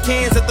big out in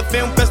Cairns at the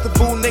film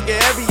festival, nigga,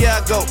 every year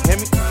I go, hear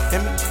me? Hear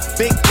me?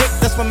 Big quick,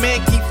 that's my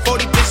man, keep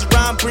 40 bitches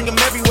around, bring them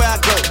everywhere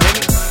I go, hear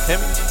me? Hear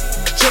me?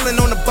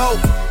 Chillin' on the boat,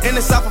 in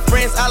the south of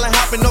France, island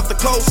hopping off the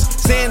coast.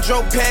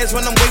 Sandro pads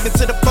when I'm waving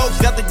to the folks.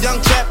 Got the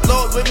young trap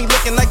lord with me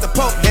looking like the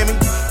Pope, hear me?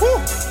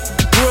 Woo!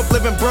 Grew up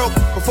living broke,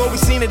 before we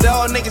seen it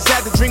all, niggas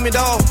had to dream it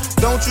all.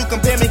 Don't you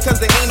compare me, cause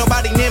there ain't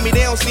nobody near me.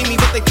 They don't see me,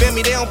 but they feel me.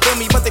 They don't feel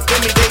me, but they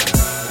feel me. They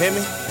hear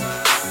me?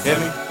 Hear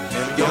me?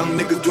 Young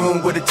niggas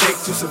doing what it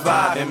takes to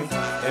survive. Hear me?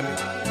 Hear me?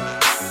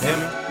 Hear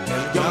me?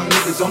 Young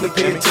niggas only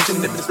pay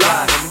attention if it's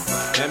fly.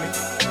 Hear me?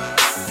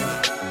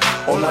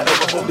 All I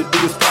ever hope to do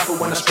is prosper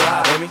when I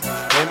strive. Hear me?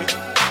 Hear me?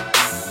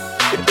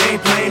 If they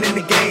ain't playing in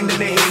the game, then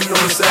they ain't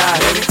on the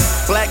side. Hear me?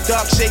 Black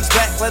dark shades,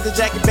 black leather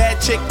jacket, bad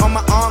chick on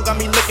my arm, got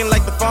me looking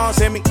like the Fonz.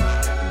 Hear me?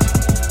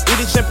 We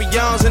the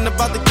champions and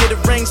about to get a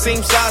ring,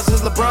 same size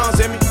as LeBron's.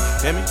 Hear me?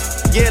 Hear me?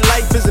 Yeah,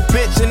 life is a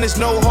bitch and there's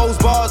no hoes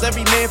bars.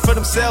 Every man for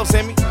themselves.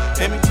 Hear me?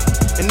 Hear me?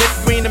 And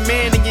if you ain't a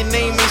man and your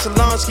name ain't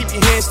Solange, keep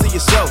your hands to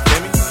yourself.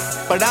 Hear me?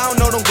 But I don't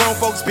know them grown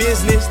folks'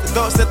 business. The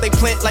thoughts that they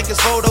plant like it's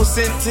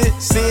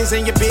photosynthesis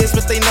in your biz,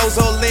 but they nose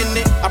all in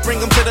it. I bring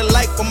them to the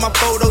light with my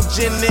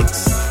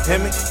photogenics. Hear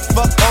me?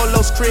 Fuck all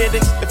those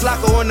critics. If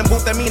Flacco in the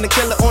booth, that mean the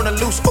killer on the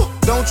loose. Ooh,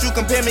 don't you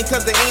compare me,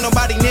 cause there ain't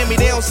nobody near me.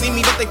 They don't see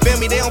me, but they feel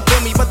me. They don't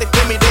feel me, but they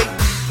feel me. They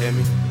hear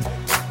me?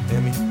 Hear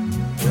me?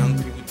 Young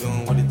people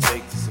doing what it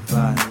takes to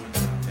survive.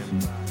 Hear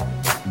me?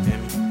 Hear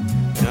me?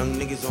 Young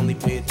niggas only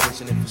pay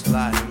attention if it's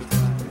live. Hear me?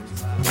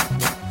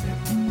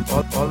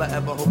 All I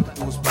ever hope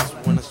to do is prosper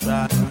when I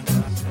strive.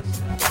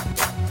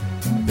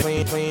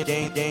 Playing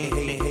game,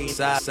 hate,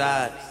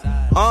 side.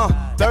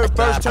 Third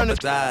verse turn to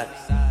side.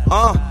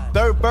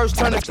 Third verse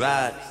turn to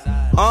slide.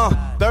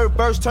 Third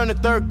verse turn to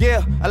third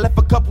gear. I left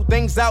a couple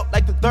things out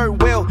like the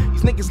third wheel.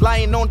 These niggas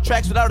lying on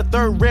tracks without a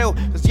third rail.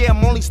 Cause yeah,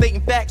 I'm only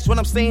stating facts when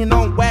I'm saying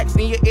on wax.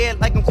 In your ear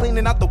like I'm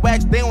cleaning out the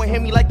wax. They don't hear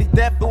me like they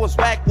deaf or it's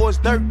whack or it's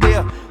dirt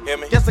there. Hear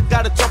me? Guess I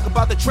gotta talk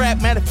about the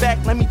trap. Matter of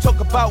fact, let me talk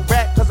about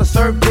rap cause I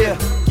serve there.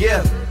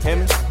 Yeah, hear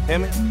me? Hear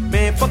me?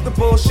 Man, fuck the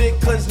bullshit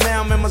cause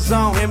now I'm in my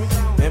zone. Hear me?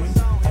 Hear me?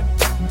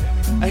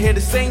 I hear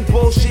the same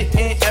bullshit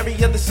in every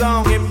other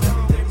song. Hear me?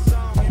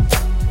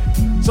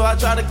 So I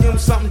try to give them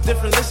something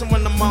different. Listen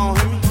when I'm on,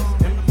 hear me?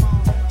 Hear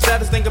me?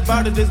 Saddest thing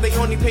about it is they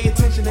only pay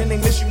attention and they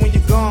miss you when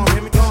you're gone.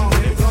 Hear me?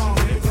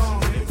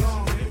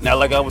 Now,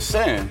 like I was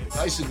saying,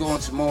 I used to go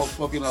into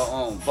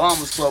motherfucking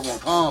Bombers Club on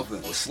Compton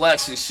with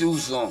slacks and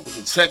shoes on with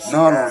the tech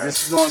none on.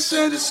 This is what I'm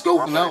saying, just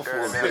scoping out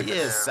for a bit.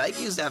 Yeah, Psych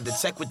used to have the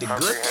tech with the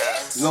good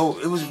cats. No,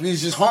 we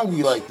was just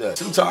hungry like that.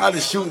 Sometimes I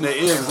just shoot in the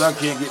air because I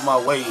can't get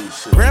my way and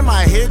shit. Grandma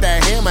hid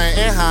that hammer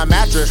in her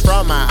mattress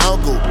from my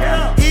uncle.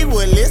 He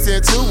would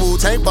listen to Wu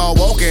tank bar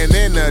walking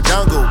in the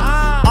jungle.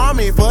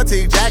 Army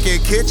fatigue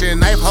jacket, kitchen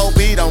knife, hope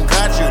he don't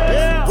cut you.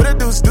 With a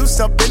deuce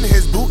up in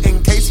his boot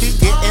in case he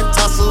get in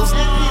tussles.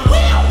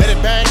 Let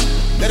it bang,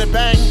 let it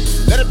bang,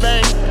 let it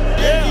bang.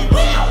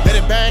 Let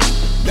it bang,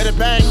 let it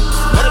bang,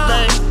 let it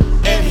bang.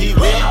 And he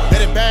will.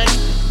 Let it bang,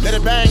 let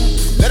it bang,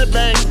 let it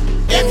bang.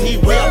 And he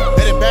will.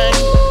 Let it bang,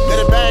 let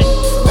it bang,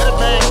 let it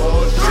bang.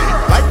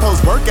 Life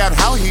post workout,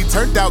 how he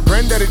turned out.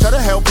 Granddaddy tried to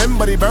help him,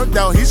 but he burnt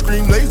out. He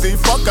screamed lazy,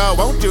 fucker,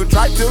 won't you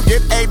try to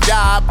get a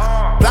job?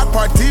 Block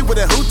party with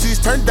the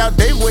hoochies, turned out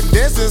they would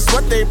dance and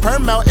sweat they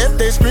perm out. If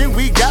they scream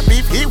we got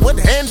beef, he would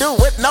handle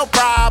with no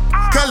prob.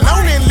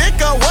 Cologne and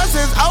liquor was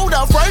his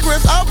odor,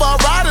 fragrance of a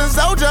riding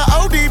soldier.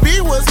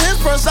 ODB was his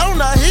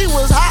persona, he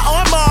was high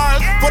on Mars.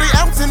 40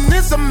 ounces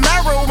in some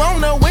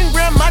marijuana, when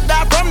grandma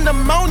died from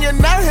pneumonia.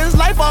 Now his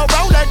life a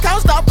roller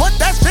coaster, put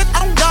that shit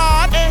on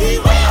God. And he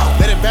will.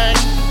 Let it bang,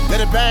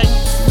 let it bang,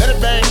 let it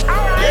bang.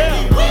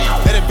 Yeah.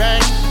 Let it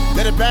bang,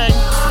 let it bang,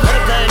 let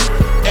it bang.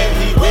 And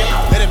he will.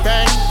 Let it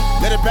bang,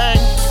 let it bang,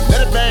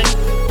 let it bang.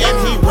 And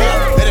he will.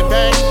 Let it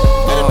bang,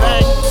 let it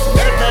bang,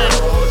 let it bang.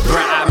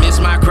 I miss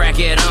my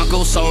crackhead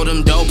uncle, sold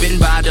him dope and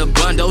buy the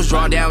bundles.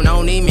 Draw down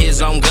on him,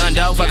 his own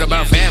gundo. Fuck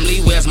about family,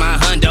 where's my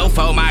hundo?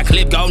 For my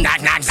clip go,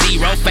 knock, knock,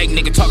 zero. Fake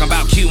nigga talking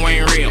about Q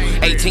ain't real.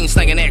 18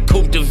 slinging that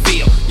coupe de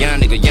ville. Young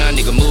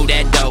nigga move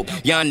that dope.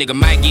 Young nigga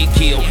might get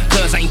killed,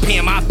 cause I ain't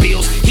paying my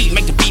bills. He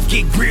make the beef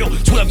get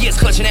grilled. 12 years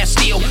clutching that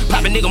steel.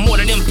 Poppin' nigga more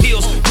than them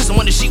pills. Listen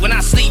on the sheet when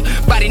I sleep.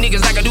 Body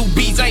niggas like I do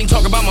beats. I ain't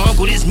talking about my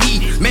uncle, this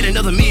me. Made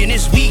another million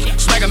this week.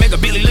 Swagger make a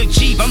Billy look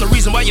cheap. I'm the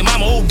reason why your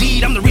mama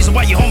OD'd. I'm the reason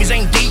why your homies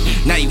ain't deep.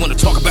 Now you wanna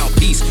talk about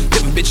peace.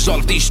 Living bitches all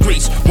of these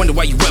streets. Wonder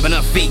why you rubbing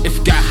her feet. If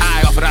you got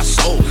high off of that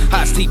soul.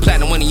 High steep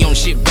platinum when he on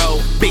shit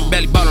go. Big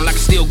belly bottle like I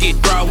still get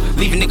throw.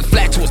 Leave a nigga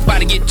flat to his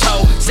body get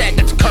towed. Sad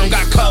that the current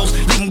got closed.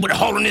 Leave him with a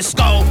hole in his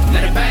skull.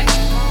 Let it bang,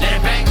 let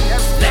it bang,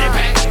 let it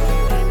bang.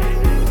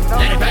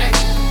 Let it bang,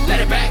 let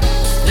it bang,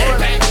 let it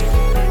bang.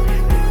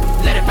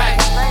 Let it bang,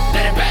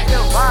 let it bang,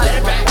 let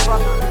it bang.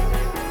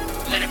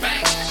 Let it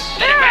bang,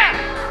 let it bang.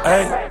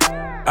 Hey,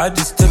 I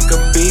just took a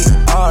beat,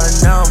 alright,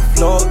 now I'm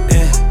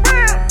floating.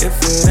 If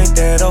it ain't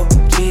that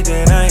OG,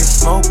 then I ain't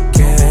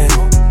smoking.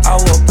 I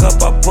woke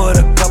up, I put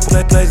a couple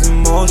of plays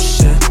in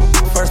motion.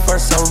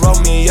 First I roll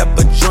me up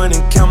a joint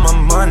and count my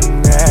money.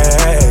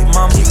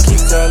 Mom keep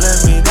telling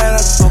me that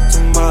I smoke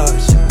too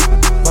much.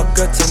 My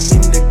girl tell me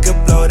nigga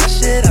blow that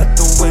shit out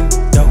the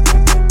window.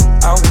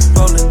 I was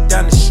rolling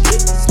down the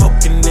street,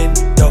 smoking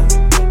Indo,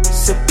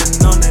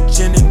 sipping on that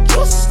gin and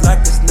juice like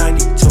it's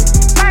 92.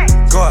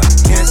 Go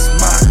against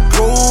my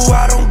crew,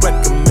 I don't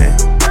recommend.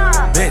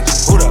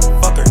 Bitch, who the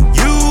fuck are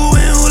you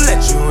and who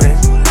let you in?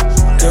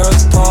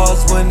 Girls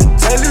pause when the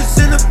Taylor's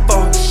in the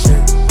function.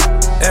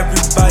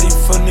 Everybody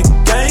from the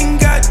gang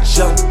got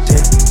jumped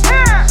in.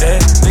 Hey,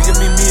 nigga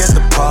meet me at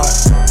the park.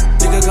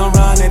 Nigga gon'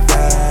 run it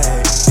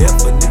back.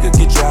 If a nigga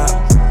get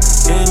dropped,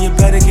 then you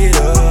better get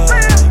up.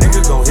 Nigga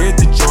gon' hit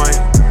the joint.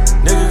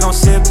 Nigga gon'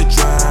 sip the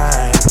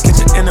drink. Get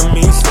your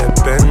enemies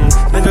slipping.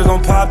 Nigga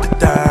gon' pop the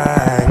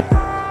thing.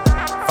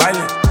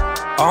 Violent,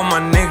 all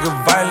my nigga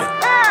violent.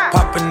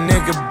 Pop a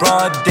nigga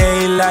broad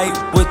daylight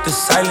with the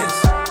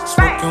silence.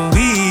 Smoking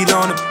weed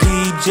on a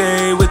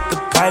PJ with the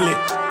pilot.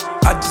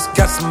 I just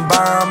got some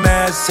bomb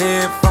ass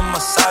head from my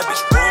side bitch.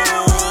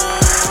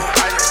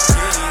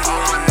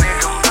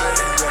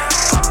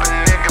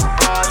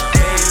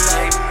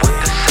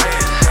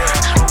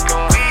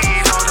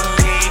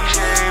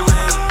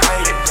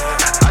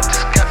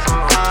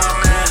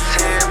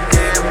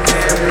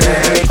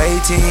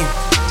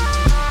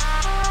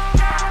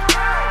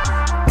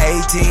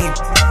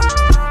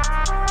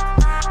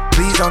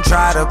 Please don't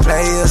try to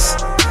play us.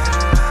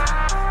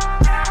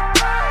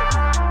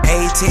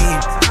 18.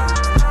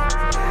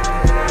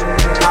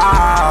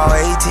 Oh,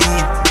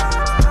 18.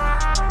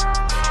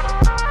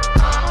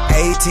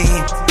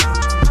 18.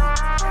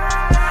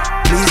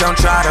 Please don't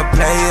try to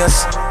play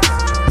us.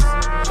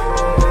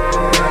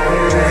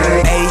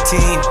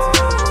 18.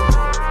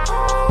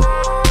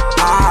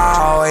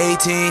 Oh,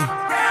 18.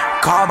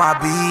 Call my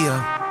B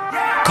up.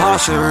 Call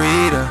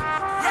Sharita.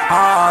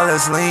 Oh,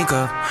 let's link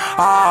up.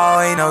 Oh,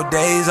 ain't no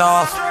days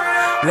off.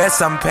 Let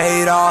some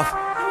paid off.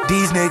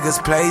 These niggas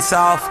play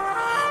soft.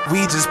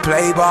 We just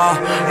play ball.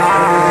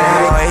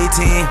 Oh,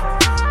 18.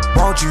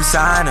 Won't you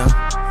sign up?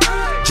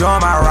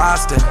 Join my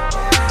roster.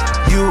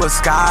 You a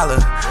scholar.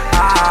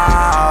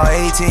 Oh,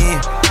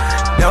 18.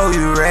 Know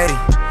you ready.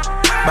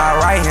 My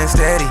right hand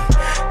steady.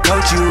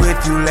 Coach you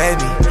if you let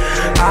me.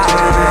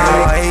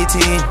 Oh,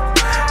 18.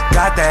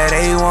 Got that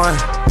A1.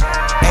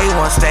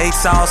 A1 steak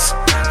sauce.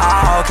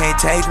 Oh, can't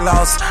take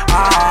loss.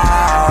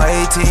 Oh,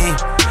 18.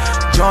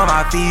 Join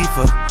my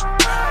FIFA.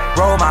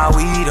 Roll my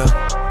weed up.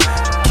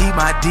 Keep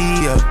my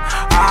D up.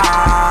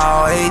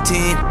 Oh,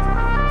 18.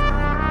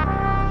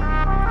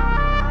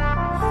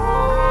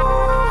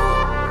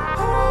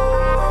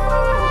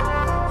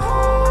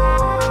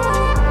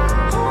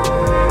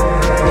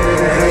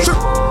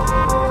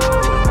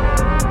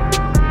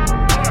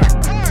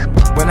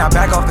 When I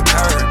back off the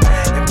curb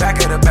and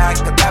back of the back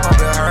of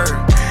it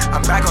hurt.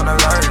 I'm back on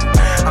alert.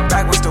 I'm back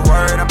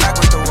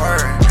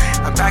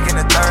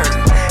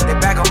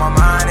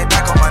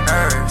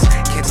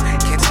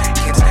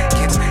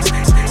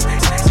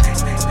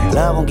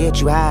get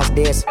you high as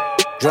this.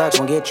 Drugs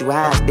won't get you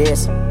high as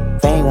this.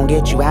 Fame won't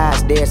get you high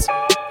as this.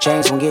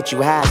 Chains won't get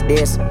you high as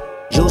this.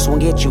 Juice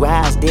won't get you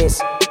high as this.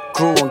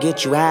 Crew won't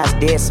get you high as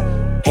this.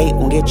 Hate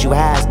won't get you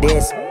high as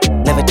this.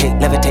 Levitate,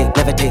 levitate,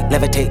 levitate,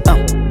 levitate,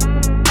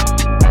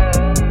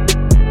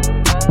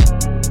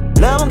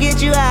 Love won't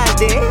get you high as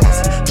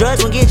this.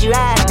 Drugs won't get you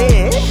high as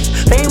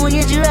this. Fame won't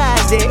get you high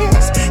as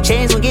this.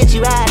 Chains won't get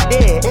you high as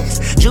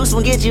this. Juice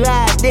won't get you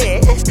high as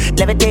this.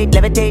 Levitate,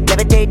 levitate,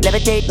 levitate,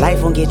 levitate.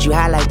 Life won't get you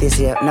high like this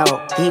here, no.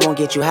 He won't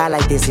get you high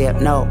like this here,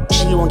 no.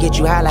 She won't get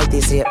you high like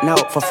this here, no.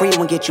 For free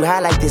won't get you high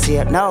like this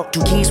here, no.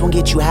 2 keys won't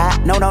get you high,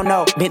 no, no,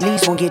 no.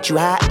 Bentleys won't get you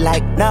high,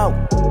 like, no.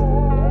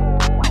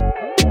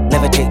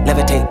 Levitate,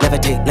 levitate,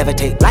 levitate,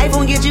 levitate. Life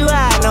won't get you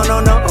high, no, no,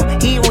 no.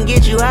 He won't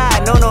get you high,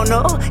 no, no,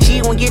 no.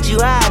 She won't get you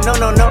high, no,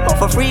 no, no.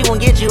 For free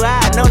won't get you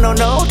high, no, no,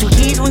 no. 2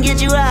 keys won't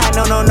get you high,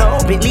 no, no, no.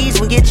 Bentleys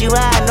won't get you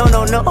high, no,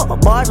 no, no.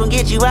 Bars won't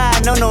get you high,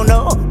 no, no,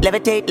 no.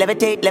 Levitate,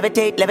 levitate,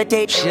 levitate,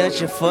 levitate. Shut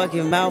your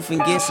fucking mouth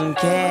and get some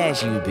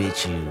cash, you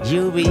bitch,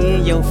 you. You be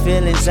in your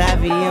feelings, I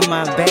be in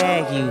my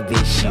bag, you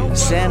bitch, you.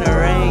 Santa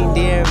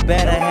reindeer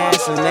better have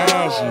some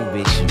ass, you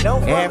bitch, you.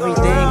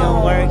 Everything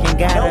I'm working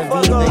gotta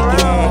be the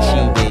gas,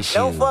 you bitch.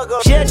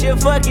 Shut your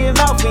fucking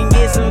mouth and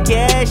get some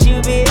cash,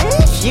 you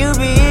bitch. You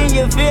be in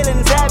your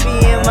feelings, I be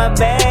in my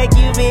bag,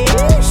 you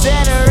bitch.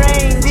 Santa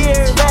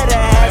reindeer better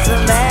have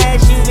some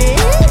ass, you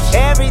bitch.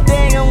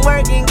 Everything I'm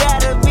working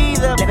gotta be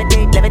the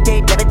levitate,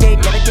 levitate,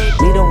 levitate, levitate.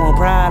 We don't want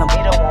problem,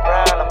 we don't want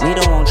problem. We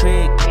don't want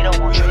trick, we don't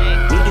want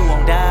trick. We do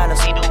want dollars,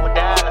 we do want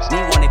dollars. We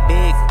want it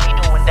big, we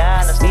do want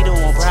dollars. We don't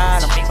want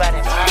problem, we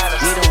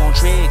don't want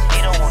trick,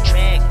 we don't want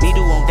trick. We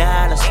do want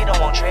dollars, we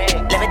don't want trick.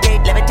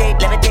 Levitate, levitate,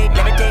 levitate,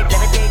 levitate, levitate.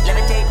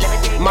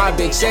 My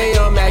bitch say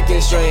I'm acting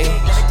strange.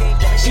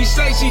 She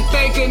say she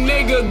think a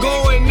nigga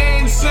going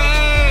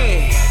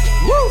insane.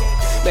 Woo!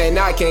 Man,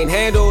 I can't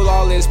handle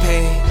all this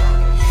pain.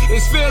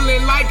 It's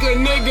feeling like a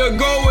nigga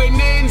going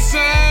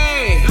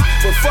insane.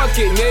 But fuck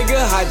it, nigga,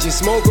 I just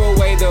smoke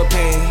away the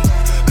pain.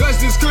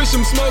 Cause this kush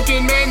I'm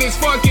smoking, man, is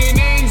fucking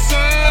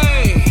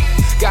insane.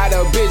 Got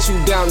a bitch who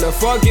down to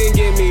fucking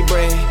give me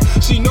brain.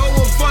 She know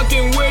I'm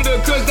fucking with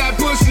her cause that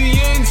pussy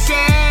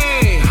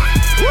insane.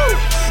 Woo!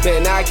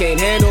 Then I can't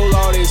handle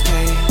all this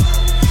pain.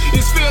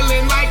 It's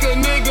feeling like a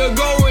nigga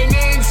going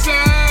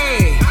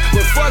insane.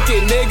 But fuck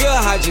it, nigga,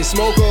 I just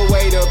smoke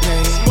away the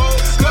pain.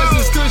 Cause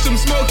this kush I'm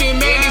smoking,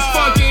 man, is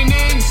fucking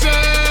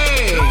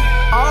insane.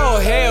 Oh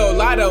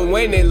hell, I done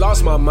went and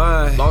lost my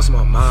mind.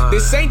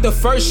 This ain't the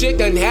first shit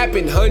done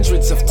happened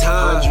hundreds of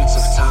times.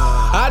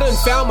 I done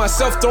found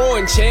myself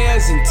throwing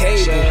chairs and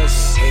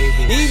tables.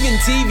 Even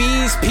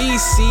TVs,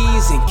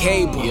 PCs, and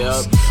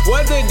cables.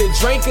 Whether the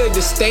drink or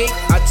the steak,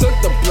 I took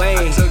the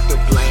blame.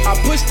 I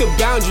pushed the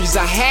boundaries,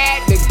 I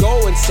had to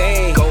go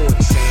insane.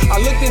 I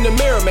looked in the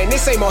mirror, man,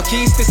 this ain't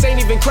Marquise, this ain't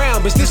even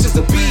Crown, bitch, this is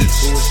the beach.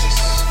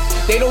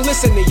 They don't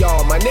listen to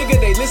y'all, my nigga,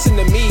 they listen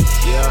to me.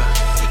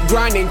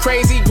 Grinding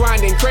crazy,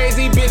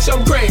 bitch,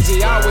 I'm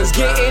crazy. I was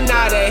getting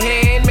out of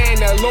hand, man,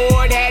 the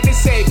Lord had to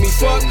save me.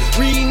 Fuck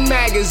reading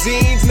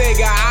magazines,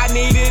 nigga, I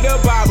needed a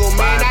Bible,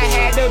 man. I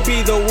had to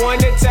be the one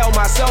to tell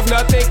myself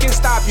nothing can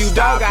stop you,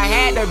 dog. I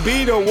had to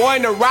be the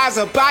one to rise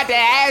up out the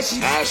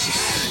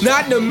ashes.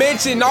 Not to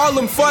mention all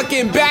them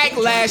fucking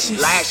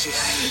backlashes.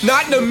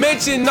 Not to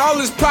mention all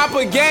this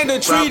propaganda,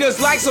 treat us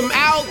like some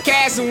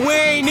outcasts, and we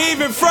ain't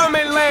even from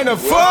Atlanta,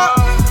 fuck.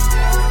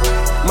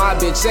 My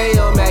bitch say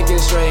I'm acting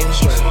strange.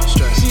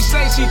 She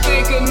say she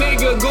think a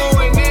nigga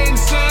going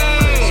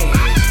insane.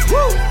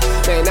 Woo!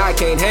 Man, I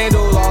can't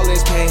handle all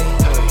this pain.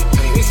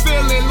 It's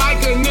feeling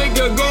like a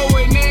nigga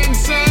going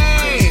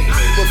insane.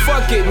 But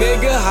fuck it,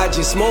 nigga, I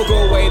just smoke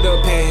away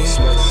the pain.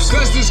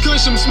 Cause this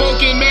kush I'm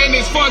smoking, man,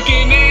 is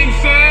fucking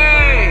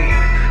insane.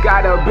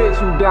 Got a bitch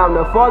who down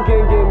to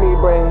fucking give me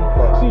brain.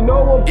 She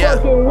know I'm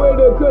fucking with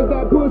her cause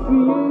that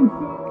pussy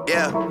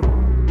insane.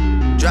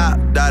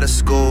 Dropped out of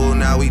school,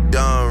 now we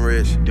done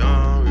rich.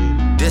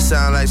 This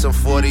sound like some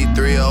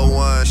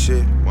 4301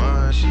 shit.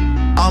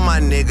 All my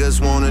niggas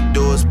wanna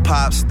do is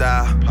pop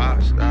style.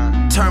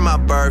 Turn my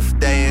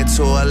birthday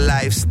into a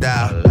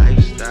lifestyle.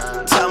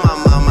 Tell my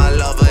mama I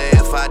love her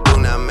if I do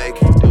not make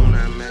it.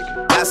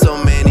 Got so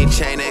many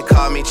chain, they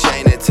call me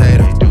Chainin'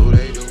 Tatum.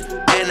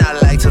 And I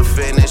like to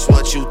finish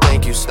what you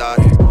think you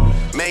started.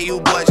 Man,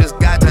 you boy just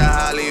got to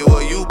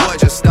Hollywood, you boy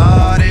just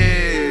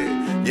started.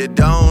 You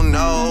don't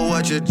know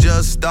what you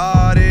just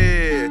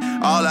started.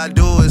 All I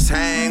do is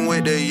hang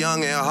with the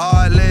young and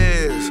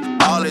heartless.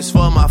 All is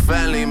for my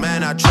family,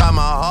 man, I try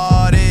my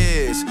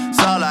hardest. It's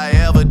all I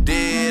ever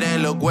did,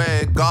 and look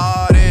where it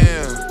got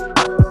him.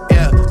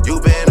 Yeah,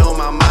 you been on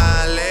my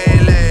mind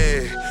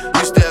lately.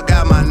 You still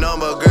got my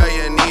number, girl,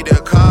 you need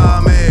to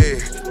call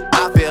me.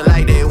 I feel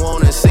like they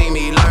wanna see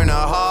me learn the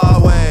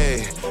hard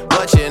way.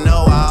 But you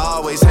know I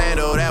always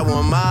handle that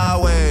one my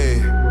way.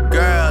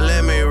 Girl,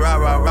 let me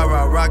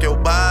rock your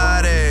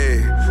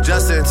body.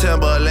 Justin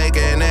Timberlake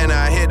and then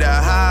I hit the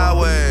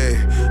highway.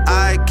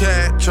 I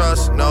can't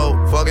trust no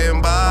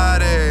fucking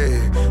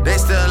body. They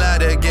still out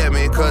to get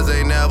me cause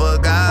they never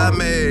got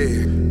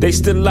me. They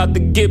still out to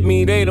get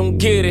me, they don't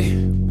get it.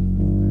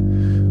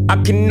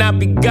 I cannot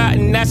be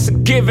gotten, that's a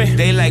given.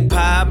 They like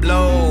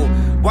Pablo,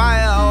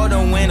 why are all the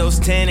windows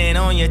tinted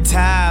on your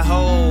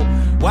Tahoe?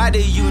 Why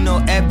do you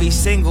know every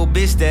single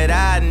bitch that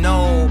I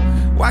know?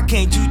 Why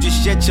can't you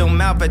just shut your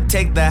mouth and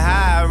take the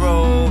high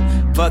road?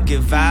 Fuck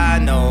if I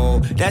know,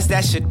 that's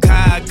that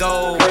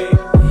Chicago.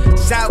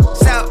 South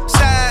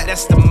side,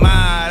 that's the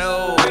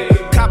motto.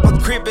 Cop a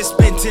crib and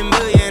spend 10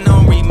 million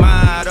on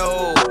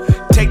remodel.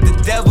 Take the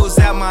devils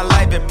out my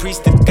life and preach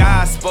the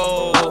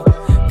gospel.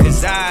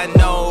 Cause I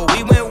know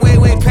we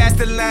went way past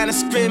the line of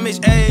scrimmage,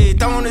 ayy.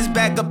 Throwing us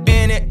back up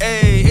in it,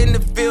 ayy. In the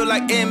field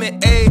like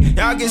MMA,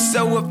 y'all get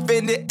so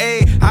offended,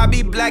 ayy. I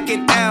be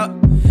blacking out,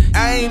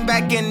 I ain't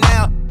backing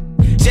out.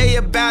 Jay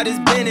about his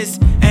business,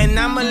 and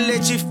I'ma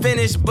let you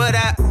finish. But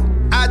I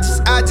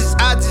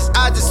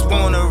just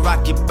wanna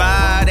rock your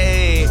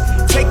body.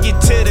 Take you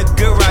to the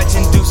garage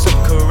and do some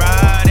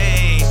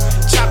karate.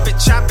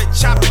 Chop it,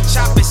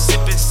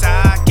 sippin'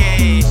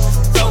 sake.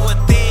 Throw a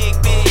thick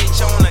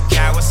bitch on a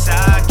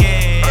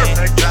Kawasaki.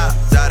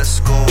 Dropped out of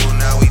school,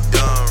 now we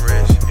done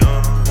rich.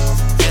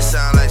 It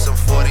sound like some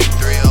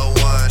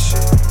 4301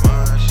 shit.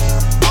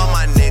 All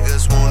my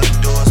niggas wanna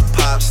do is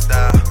pop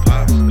style.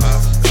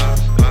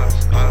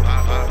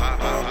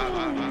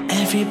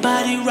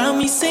 Everybody around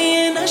me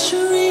saying I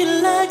should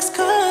relax,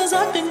 cause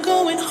I've been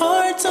going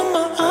hard till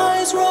my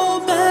eyes roll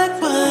back.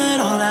 But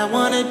all I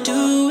wanna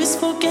do is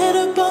forget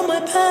about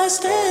my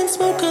past and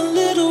smoke a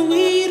little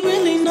weed,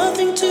 really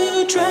nothing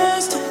too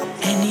drastic.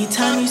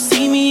 Anytime you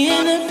see me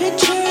in a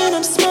picture and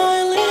I'm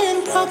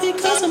smiling, probably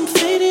cause I'm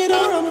faded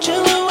or I'm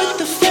chilling with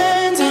the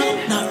fans.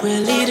 And not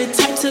really the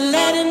type to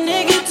let a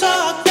nigga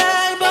talk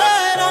back,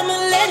 but I'ma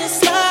let it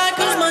slide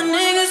cause my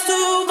niggas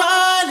too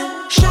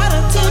violent. Shout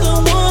out to the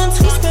ones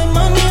who spend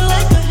money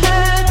like a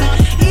habit.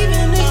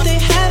 Even if they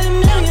had $1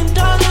 million,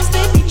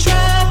 they'd be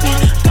trapping.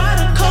 Got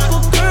a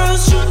couple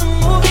girls shooting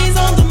movies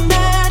on the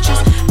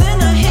mattress. Then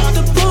I hit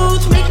the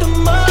booth, make the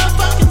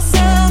motherfucking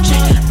sound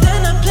check.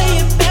 Then I play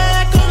it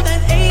back on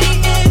that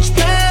 80-inch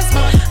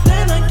plasma.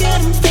 Then I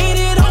get them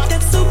faded off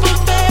that super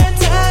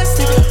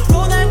fantastic.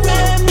 Roll that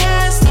red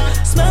master,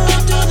 smell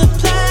it through the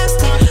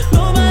plastic.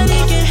 Nobody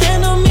can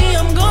handle me,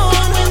 I'm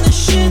gone when the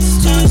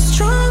shit's too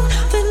strong.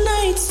 The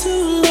night's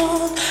too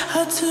long,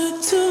 I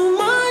took too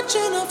much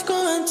and I've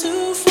gone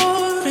too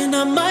far. And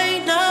I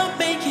might not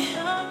make it,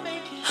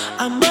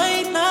 I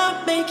might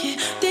not make it.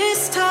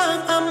 This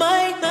time I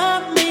might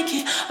not make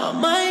it, I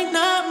might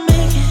not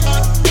make it,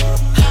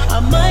 I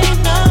might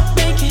not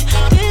make it.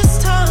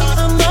 This time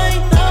I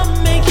might not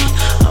make it,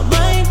 I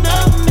might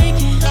not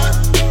make it,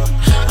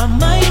 I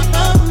might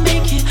not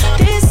make it.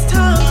 This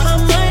time I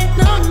might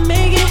not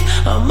make it,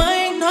 I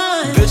might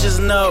not. Bitches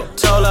know,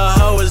 told her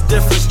hoe it's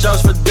different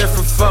strokes for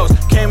different folks.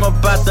 Came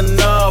up out the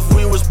north,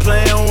 we was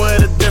playing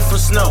with a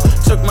different snow.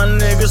 Took my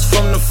niggas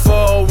from the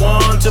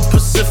 401 to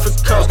Pacific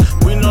Coast.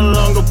 We no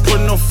longer put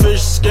no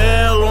fish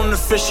scale on the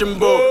fishing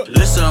boat.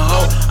 Listen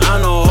ho, I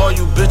know all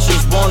you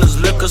bitches want is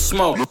liquor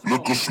smoke.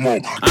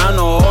 I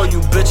know all you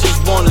bitches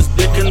want is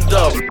dick and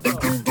dope.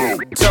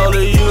 Told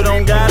her you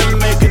don't gotta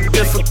make it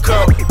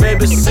difficult.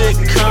 Baby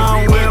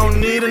sitcom, we don't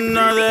need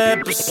another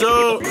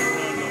episode.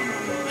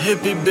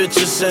 Hippie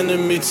bitches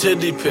sending me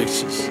titty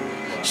pictures.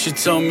 She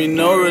told me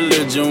no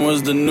religion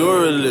was the new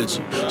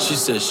religion. She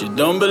said she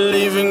don't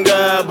believe in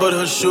God, but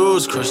her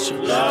shoes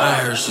Christian. I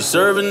heard she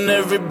serving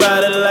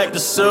everybody like the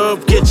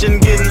soup kitchen,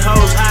 getting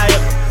hoes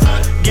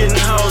higher, getting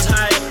hoes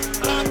higher.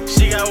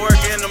 She got work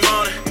in the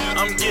morning,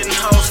 I'm getting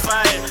hoes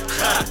fired.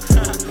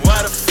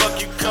 Why the fuck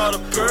you call a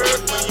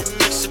bird when you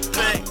mix it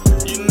pink?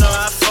 You know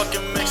I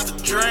fucking mix the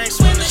drinks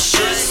when the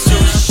shit's too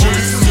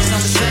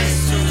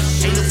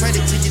Ain't no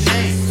credit to your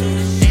name,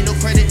 ain't no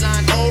credit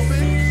line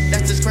open.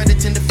 That's just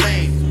credit in the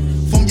fame.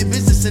 Form your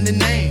business in the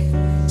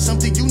name,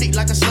 something unique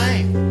like a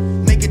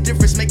slang. Make a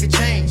difference, make a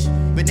change,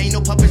 but ain't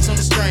no puppets on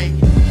the string.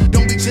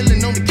 Don't be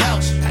chillin' on the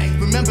couch.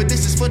 Remember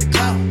this is for the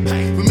clout.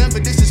 Remember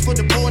this is for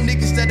the poor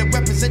niggas that'll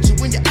represent you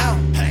when you're out.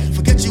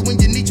 Forget you when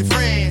you need your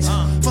friends.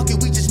 Fuck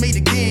it, we just made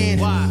again.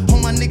 All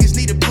my niggas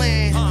need a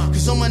plan,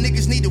 cause all my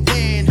niggas need to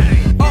win.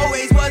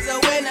 Always was a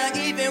winner,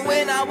 even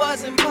when I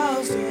wasn't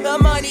supposed to. The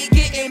money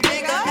getting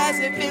bigger as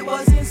if it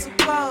wasn't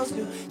supposed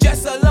to.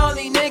 Just a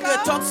lonely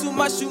nigga, talk too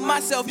much to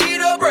myself, need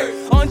a break.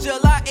 On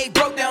July 8,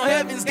 broke down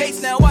heaven's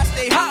gates, now I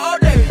stay hot all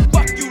day.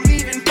 Fuck you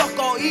leaving, fuck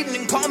all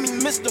evening, call me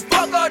Mr.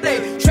 Fuck all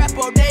day. Trap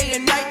all day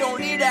and night, don't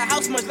need a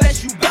house much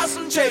less you got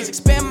some change.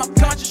 Expand my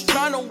conscience,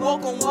 trying to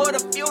walk on water,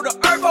 feel the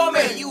earth on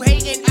me. You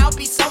hating, I'll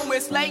be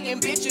somewhere slaying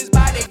bitches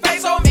by they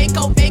face on me.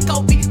 Go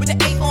beat with the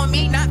 8 on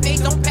me, not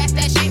face, don't pass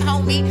that shit,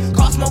 homie.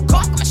 Cost more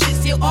cost, my shit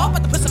still off,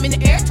 but to put some in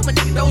the air to my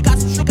nigga though. Got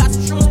some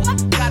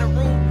shrooms, got a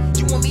room.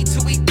 You want me to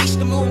reach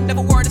the moon,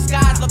 never wore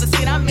disguise, love the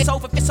shit I'm in.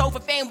 It's over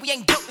fame, we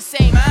ain't built the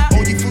same, huh?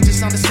 All you fools just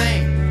sound the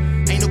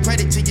same, ain't no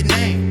credit to your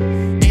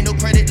name, ain't no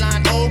credit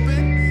line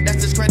open.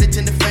 That's just credit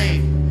in the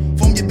fame.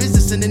 Form your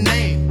business in the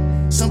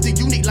name, something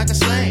unique like a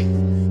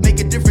slang. Make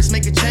a difference,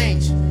 make a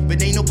change,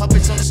 but ain't no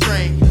puppets on the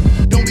string.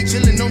 Don't be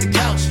chillin' on the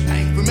couch.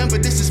 Remember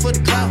this is for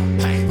the clout.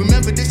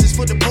 Remember this is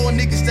for the poor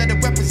niggas that'll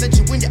represent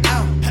you when you're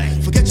out.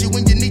 Forget you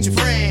when you need your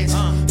friends.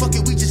 Fuck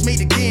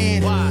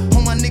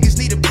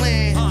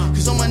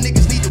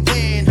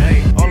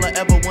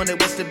wanted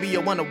was to be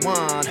a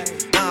 101.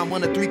 Now I'm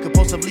 1 of 3,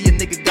 compulsively a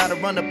nigga gotta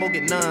run up or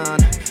get none.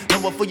 No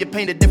one for your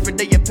pain, a different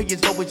day,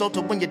 opinions always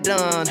alter when you're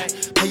done.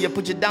 Player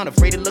put you down,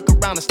 afraid to look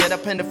around, instead I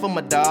penned it for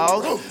my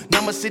dog. Now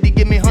my city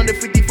give me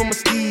 150 for my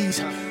steeds,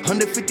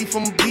 150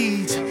 for my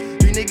beads. 3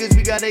 niggas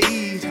we gotta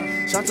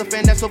eat, shots of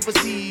fan that's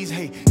overseas.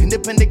 Hey,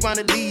 independent ground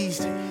at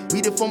least,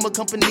 we the former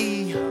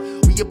company.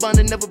 We a bond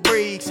that never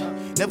breaks,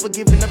 never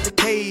giving up the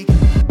cake.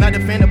 Not a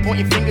fan of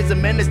pointing fingers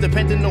and menace,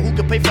 depending on who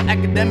can pay for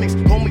academics.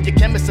 Call me your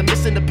chemist, I'm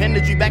missing the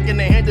pendantry, back in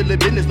the handle of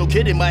business. No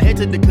kidding, my head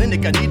to the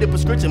clinic, I need a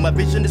prescription. My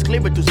vision is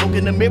clearer through smoke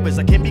in the mirrors.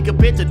 I can't be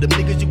compared to the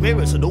niggas you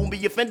hear, so don't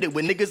be offended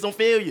when niggas don't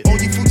feel you. All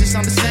you fools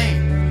sound the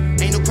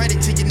same, ain't no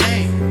credit to your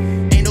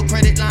name, ain't no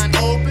credit line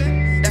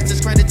open, that's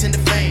just credit in the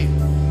fame.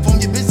 Form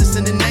your business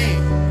in the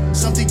name,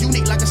 something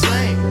unique like a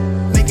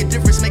slang. Make a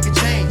difference, make a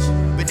change,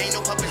 but ain't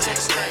no puppet change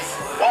slang.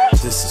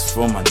 This is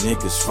for my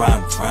niggas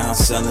riding around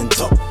selling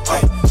dope.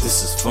 Hey,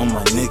 this is for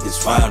my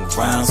niggas riding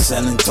around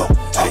selling dope.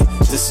 Hey,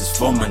 this is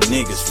for my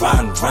niggas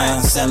riding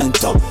around selling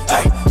dope.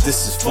 Hey,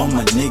 this is for my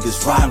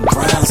niggas riding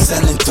around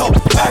selling dope.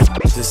 Hey,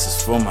 this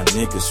is for my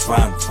niggas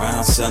riding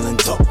around selling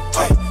dope.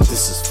 Hey,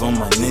 this is for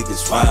my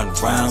niggas riding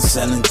around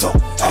selling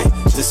dope. Hey,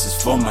 this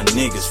is for my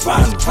niggas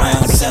riding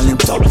around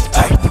selling dope.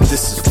 Hey,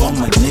 this is for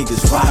my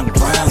niggas riding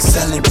around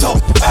selling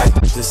dope. Hey,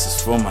 this is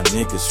for my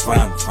niggas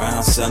riding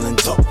around selling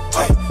dope.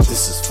 Hey,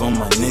 this is for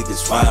my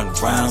niggas riding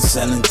around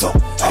selling dope.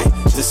 Hey,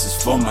 this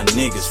is for my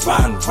niggas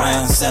riding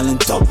around selling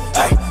dope.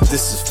 Hey,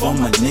 this is for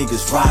my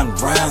niggas riding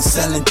around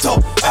selling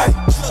dope. Hey,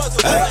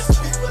 hey,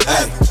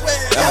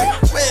 hey,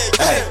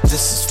 hey,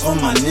 this is for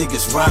my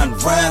niggas riding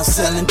around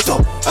selling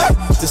dope. Hey,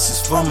 this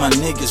is for my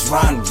niggas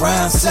riding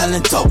around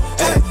selling dope.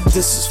 Hey,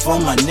 this is for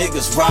my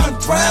niggas riding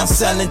around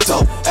selling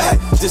dope. Hey,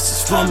 this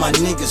is for my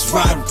niggas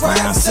riding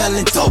around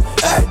selling dope.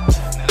 Hey,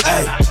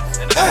 hey,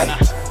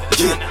 hey.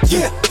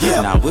 Yeah.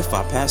 Now if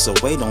I pass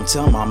away, don't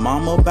tell my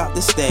mama about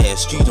the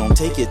stash. You don't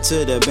take it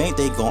to the bank,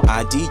 they gon'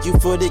 ID you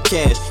for the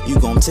cash. You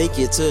gon' take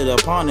it to the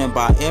pawn and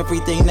buy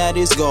everything that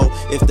is gold.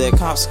 If the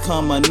cops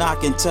come a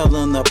knock and tell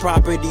them the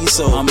property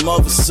sold, I'm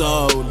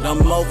oversold,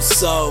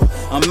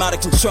 I'm out of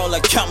control, I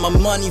count my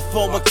money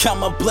for I count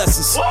my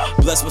blessings.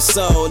 Bless my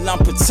soul, and I'm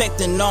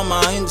protecting all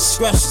my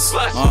indiscretions.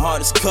 My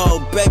heart is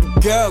cold, baby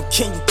girl,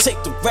 can you take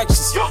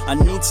directions? I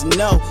need to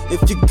know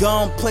if you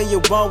gon' play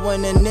your role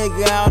when a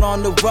nigga out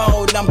on the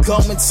road. I'm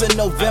going to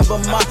November,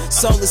 my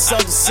soul is so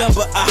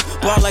December. I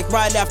ball like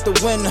right after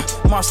winter,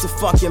 March the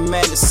fucking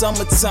madness.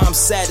 Summertime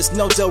saddest,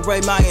 no Del Rey,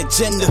 my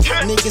agenda.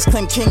 Niggas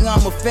claim king,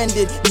 I'm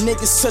offended.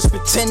 Niggas touch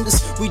pretenders.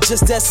 We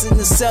just destined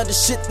to sell the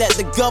shit that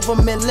the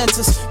government lent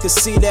us. Cause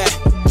see that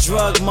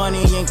drug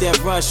money ain't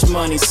that rush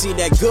money. See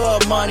that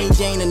good money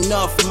ain't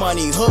enough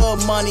money.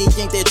 Hood money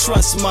ain't that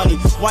trust money.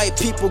 White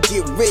people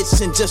get rich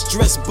and just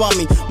dress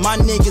bummy. My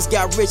niggas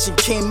got rich and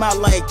came out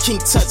like King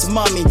Tut's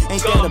mummy.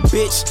 Ain't that a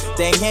bitch?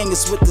 They hang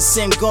us with the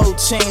same gold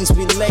chains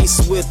we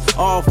lace with,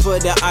 all for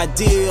the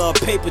idea of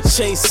paper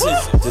chasing.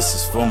 This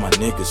is for my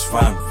niggas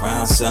riding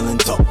around selling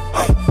dope.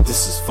 Hey,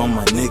 this is for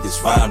my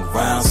niggas riding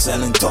around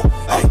selling dope.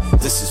 Hey,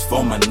 this is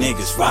for my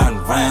niggas riding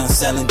around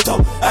selling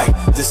dope. Hey,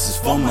 this is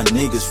for my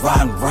niggas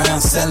riding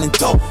around selling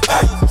dope.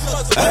 Hey,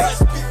 hey,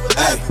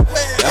 hey,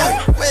 hey,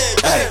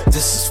 hey,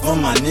 this is for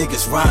my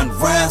niggas riding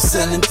around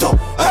selling dope.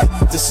 Hey,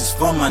 this is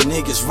for my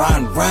niggas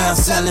riding around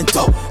selling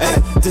dope. Hey,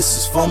 this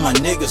is for my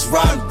niggas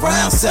riding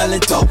around selling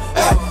dope.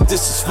 Hey,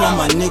 this is for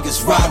my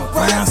niggas riding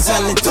around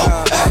selling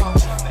dope. Hey,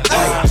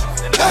 hey,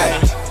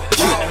 hey.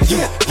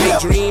 Yeah.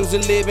 Dreams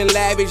of living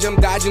lavish, I'm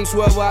dodging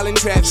 12 while in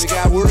traffic.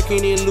 I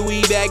working in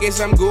Louis baggage,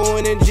 I'm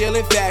going in jail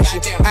in fashion.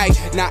 Ay,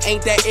 now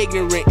ain't that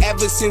ignorant,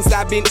 ever since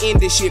I've been in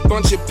this shit.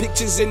 Bunch of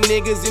pictures of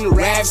niggas in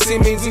Raf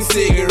Simmons and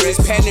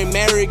cigarettes.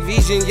 Panoramic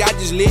vision, y'all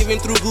just living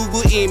through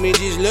Google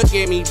Images. Look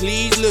at me,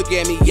 please look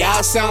at me,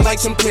 y'all sound like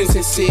some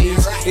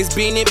princesses. It's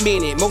been a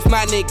minute, most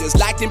my niggas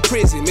locked in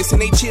prison, missing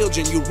their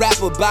children. You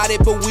rap about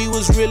it, but we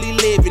was really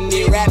living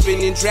it.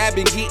 Rapping and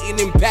trapping, getting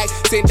them back,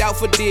 sent out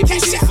for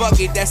dividends. Fuck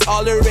it, that's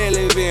all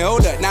irrelevant.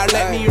 Hold up, now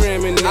let me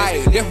reminisce.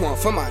 Aye, this one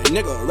for my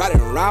nigga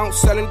riding around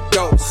selling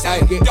dope.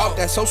 Aye, get off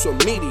that social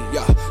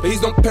media,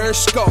 please don't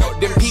periscope.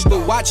 Them people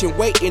watching,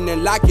 waiting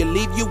and like you,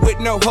 leave you with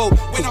no hope.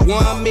 Cause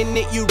 1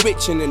 minute you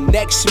rich and the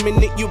next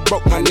minute you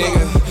broke, my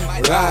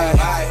nigga. Ride.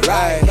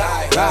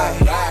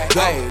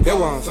 Hey, this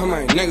one for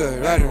my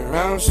nigga riding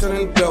around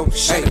selling dope.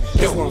 Hey,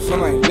 this one for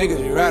my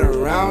niggas riding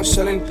around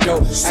selling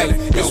dope. Hey,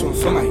 this one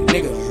for my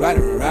niggas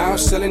riding around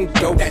selling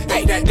dope.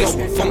 Hey, this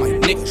one for my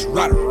niggas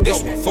riding.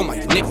 This one for my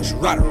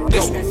niggas riding.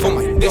 This one for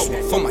my, this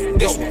one for my,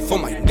 this one for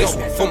my, this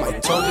one for my.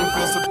 Told you if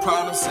it's a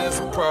problem, say it's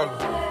a problem.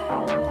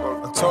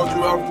 I told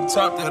you off the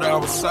top that I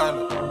was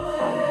silent.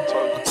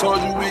 I told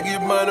you we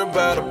get money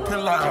by the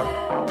pillar.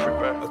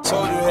 I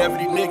told you half of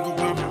these niggas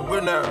with me,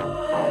 we're now.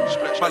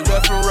 My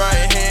left and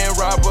right hand,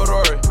 Robert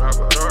Ory.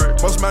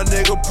 Most my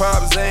nigga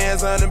Pop's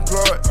hands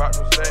unemployed.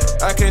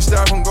 I can't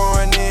stop from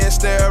going in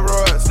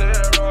steroids.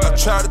 I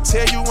tried to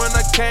tell you when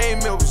I came,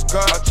 it was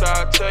God. I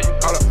tried to tell you.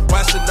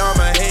 Washing all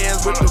my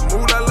hands with the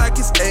moolah like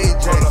it's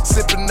AJ.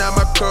 Sipping out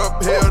my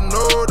cup, hell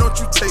no, don't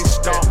you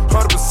taste that.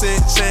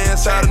 100% chance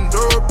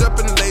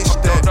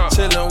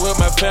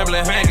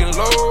family hanging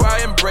low, I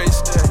embrace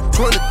that.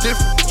 20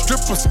 different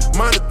strippers,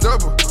 mine a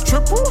double,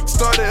 triple.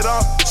 Started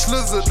off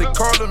Slizzer, they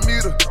callin' me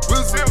the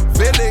wizard.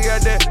 Vele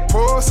got that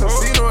pose,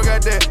 Santino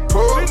got that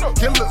pose.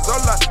 Killers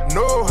all I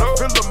know, I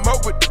fill them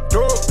up with the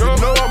dope. You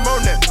know I'm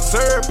on that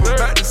serve,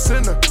 back to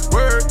center.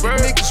 Word, you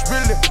niggas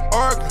really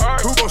arguing.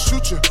 Who gon'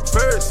 shoot you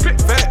first?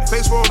 Fat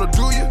face wanna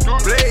do you,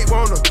 Blade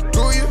wanna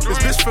do you. This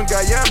bitch from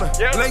Guyana,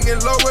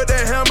 blinking low with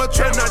that hammer,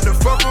 try not to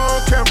fuck her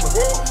on camera.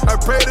 I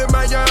pray that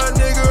my young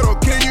nigga don't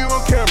kill you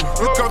on camera.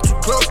 You come too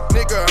close,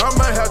 nigga, I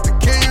might have to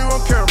kill you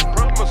on camera.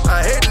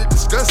 I hate to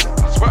discuss it.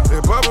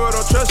 If Bubba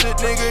don't trust it,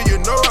 nigga, you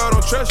know I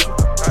don't trust you.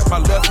 My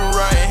left and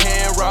right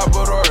hand,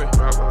 Robert Ory.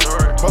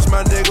 Most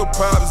my nigga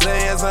Pop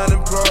Zan's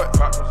unemployed.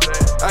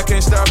 I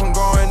can't stop from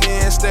going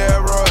in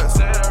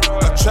steroids.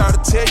 I try to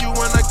tell you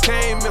when I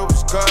came, it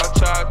was God. I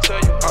try to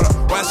tell you.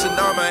 Washing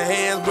all my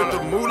hands with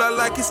the moolah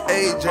like it's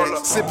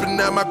AJ. Sipping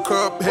out my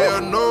cup,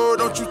 hell no,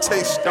 don't you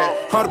taste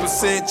that.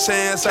 100%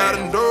 chance I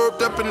done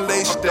doped up and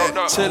laced that.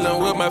 Chillin'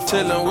 with my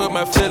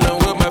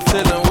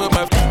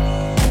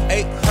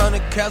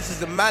 800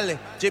 calories of Molly,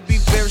 just be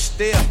very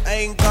still, I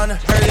ain't gonna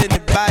hurt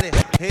anybody.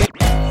 Hey,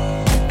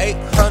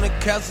 800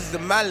 calories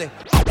of Molly,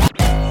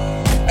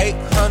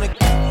 800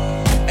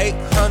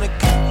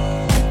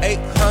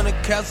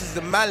 calories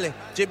of Molly,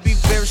 just be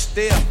very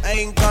still, I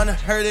ain't gonna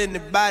hurt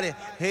anybody.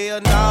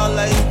 Hell no,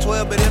 I ain't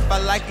 12, but if I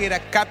like it, I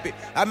cop it.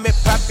 I met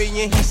Poppy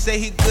and he say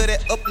he good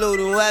at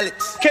uploading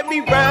wallets. Kept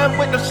me rhyme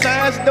with the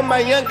signs, them my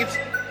youngest.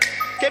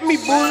 Kept me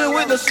bullying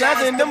with the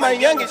signs, and them my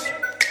youngest.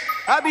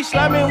 I be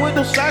sliming with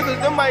them sliders,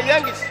 them my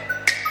youngest.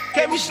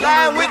 Can't be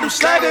sliding with them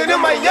sliders,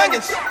 them my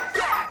youngest.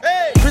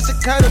 Hey, Prissy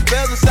kind of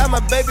bells inside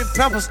my baby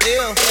pampers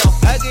ill.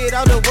 I get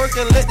out of work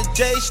and let the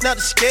J snap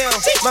the scale.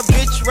 My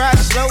bitch ride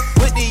slow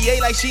with the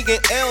A like she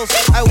get L's.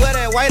 I wear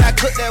that white, I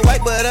cook that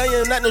white, but I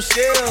am not no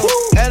shell.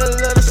 Add a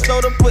little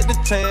soda, put the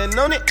tan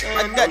on it.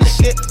 I got the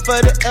shit for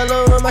the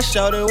Ella on my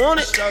shoulder, want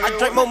it. I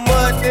drink more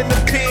mud than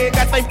the pig,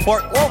 I think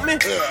pork want me.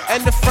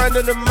 And the front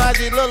of the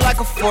Mazzy look like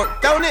a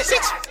fork, don't it?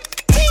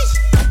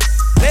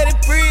 Let it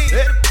breathe.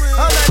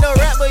 I'm not no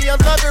rapper, young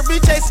thugger, be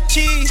chasing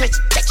cheese.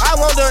 I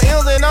want the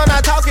M's and I'm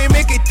not talking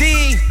Mickey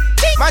D.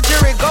 My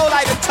jury go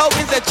like the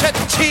tokens at Chuck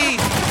E. Cheese.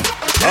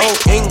 Oh,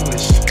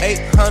 English,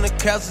 800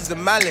 calories of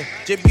Molly.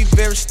 Just be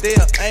very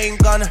still, I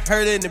ain't gonna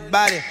hurt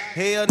anybody.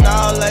 Hell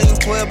no, I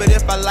ain't 12, but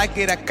if I like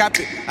it, I cop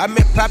it. I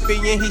met Poppy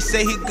and he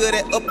say he good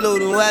at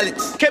uploading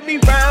wallets. Kept me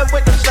rhyme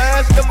with them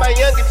signs, them my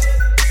youngest.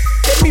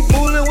 Kept me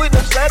bullying with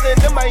them signs, and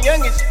them my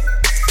youngest.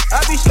 I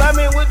be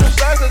sliming with them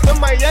sliders,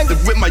 them my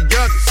youngest. With my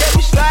youngest. Can't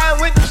be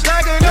sliding with them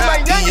sliders, them my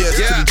youngest.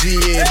 ES to the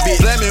GN, bitch.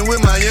 Slamming with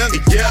my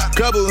youngest.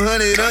 Couple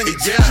hundred on you.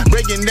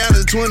 Breaking down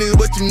to 20,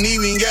 what you need,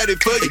 we ain't got it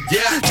for you.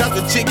 Chop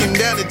the chicken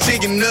down to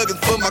chicken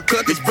nuggets for my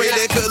cuckers. Spray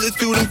that color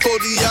through them 40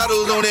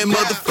 autos on that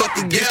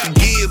motherfucker. Get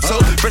the give, so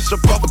fresh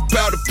up off a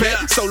powder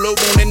pack. Solo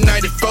on that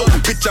 94.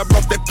 Bitch, I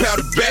brought that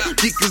powder back.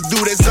 Geekers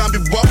do that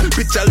zombie walk.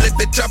 Bitch, I let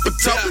that chopper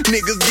talk.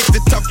 Niggas get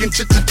to talking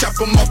shit to chop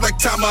them off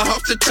like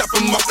tomahawk. To chop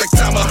them off like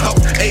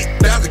tomahawk.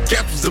 8,000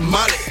 capsules of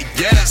Molly,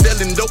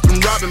 selling dope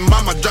and robbing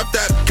mama, dropped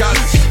out of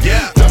college,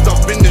 jumped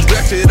off in this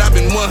rap shit, I've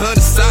been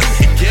 100 solid,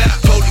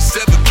 police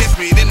ever catch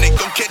me, then they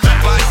gon' catch my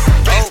body,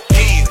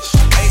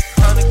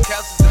 800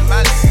 capsules of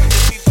Molly,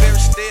 just be very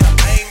still,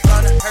 I ain't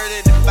gonna hurt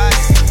anybody,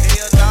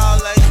 hell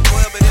no, I ain't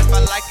 12, but if I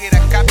like it,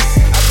 I copy,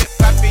 I been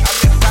poppy,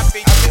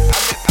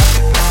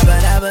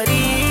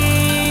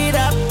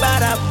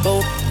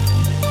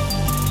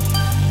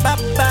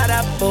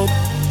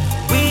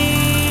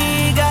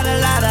 We got a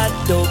lot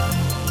of dope.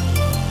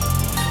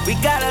 We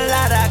got a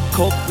lot of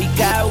coke. We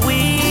got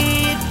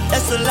weed.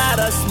 That's a lot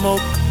of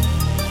smoke.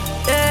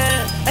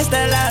 Yeah, that's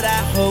a lot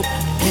of hope.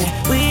 Yeah,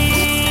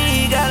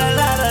 we got a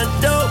lot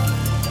of dope.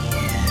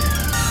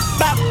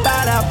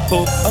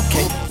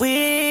 Okay,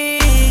 we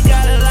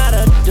got a lot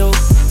of dope.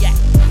 Yeah,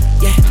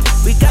 yeah.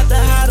 We got the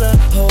hotter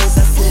hoes.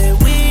 I said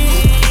we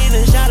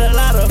done shot a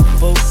lot of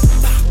folks.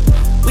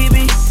 We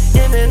be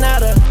in and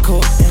out of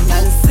court, and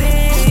I done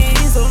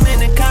seen so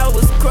many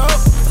cowards grow.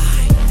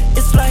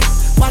 It's like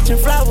watching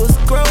flowers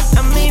grow.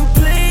 I mean,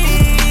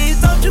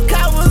 please, don't you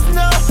cowards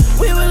know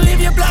we will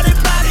leave your bloody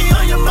body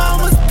on your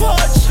mama's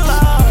porch,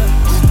 Lord.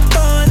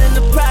 Born in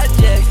the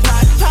project,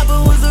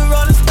 Papa was a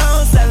Rolling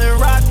Stone selling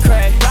rock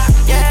crack.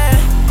 Yeah,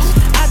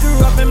 I grew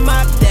up in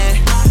my dad,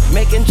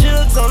 making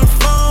jugs on the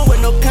phone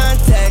with no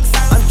contacts.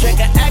 I'm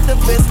drinking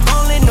activists,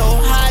 only no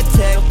high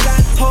tech.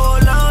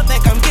 Hold on,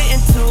 think I'm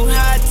getting too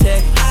high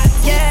tech.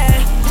 Yeah.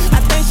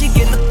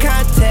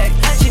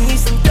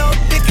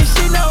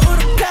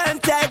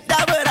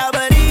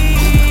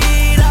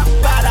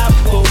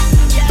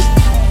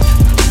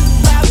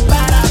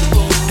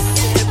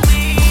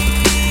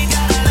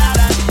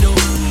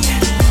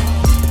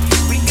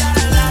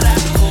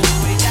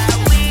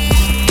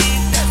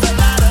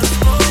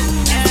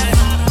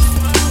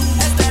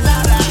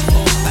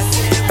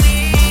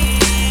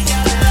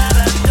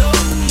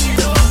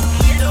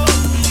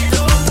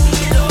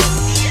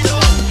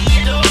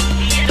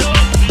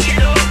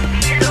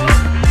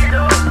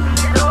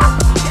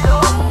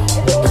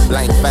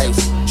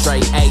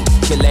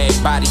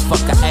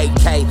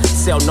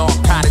 Sell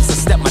narcotics and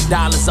step my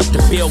dollars up to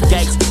Bill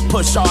Gates.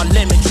 Push all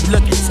limits, you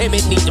looking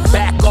timid, need to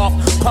back off.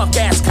 Punk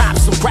ass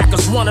cops and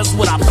crackers want us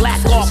with our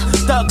black off.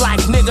 Thug like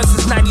niggas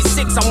since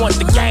 96, I want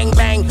the gang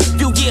bang.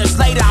 Few years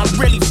later, I'm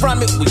really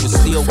from it, we were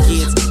still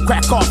kids.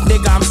 Crack off,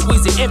 nigga, I'm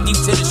squeezing empty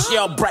till the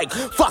shell break.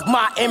 Fuck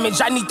my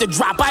image, I need to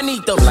drop, I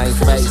need the blank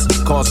face.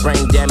 Cause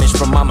brain damage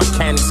from my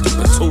mechanics, keep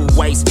it 2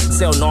 ways.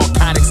 Sell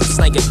narcotics and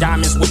slinging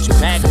diamonds with your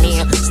bag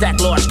man.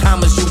 Stack large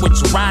commas, you with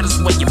your riders,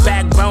 with your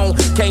backbone.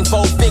 Came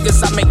 4 figures,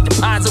 I make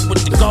deposit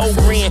with the gold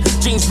grin.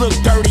 Jeans look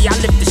dirty, I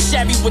lift the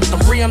Chevy with the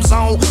rims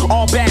on.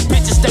 All bad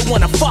bitches, they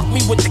wanna fuck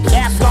me with the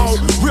cap on.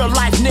 Real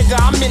life nigga,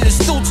 I'm in the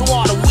stew to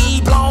all the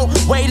weed blown.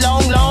 Way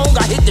long,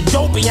 I hit the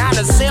dope behind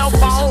a cell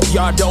phone.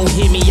 Y'all don't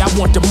hear me, I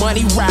want the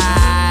money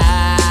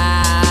right.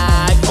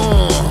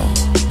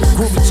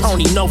 Groovy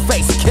Tony, no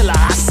face killer,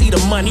 I see the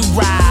money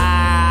right.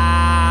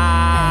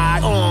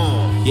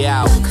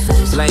 Yeah,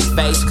 blank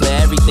face, clear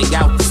everything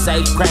out the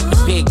safe, crack the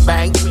pig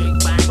bank.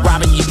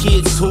 Robbing your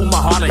kids too, my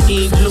heart an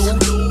igloo.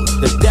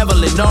 The devil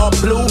in all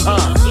blue,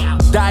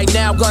 Die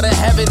now, go to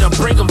heaven and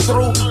bring them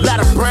through. Lot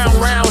of brown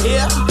round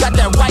here, got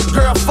that white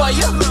girl for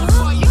you.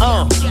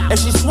 And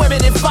she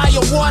swimming in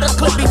fire water,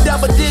 could be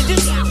double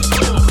digits.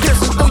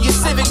 Piercing through your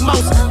civic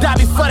most, die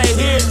before they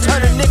hear it.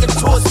 Turn a nigga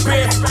to a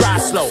spear,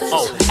 drive slow,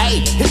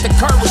 hit the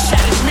curb with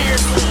shattered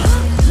mirrors.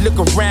 Look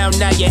around,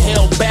 now you're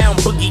hellbound,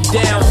 boogie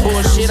down.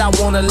 Bullshit I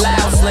won't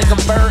allow, sling a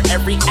bird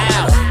every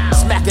hour.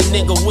 Smack a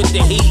nigga with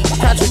the heat,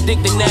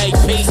 contradicting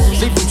AP.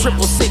 Leave him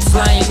 666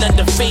 lying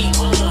under feet.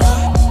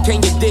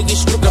 Can you dig it?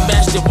 Struggle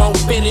match that won't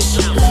finish.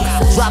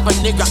 Drop a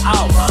nigga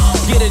off,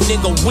 get a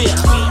nigga whip.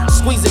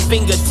 Squeeze a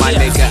fingertips. My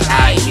nigga,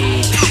 I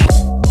need.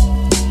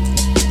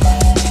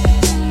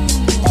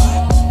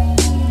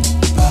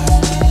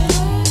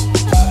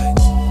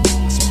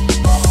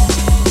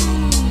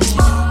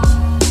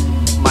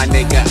 My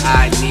nigga,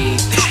 I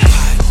need.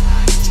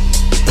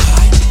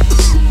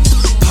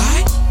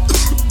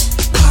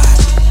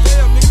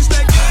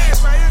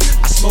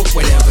 I smoke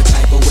whatever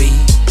type of weed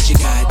you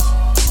got.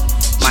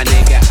 My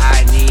nigga,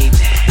 I need.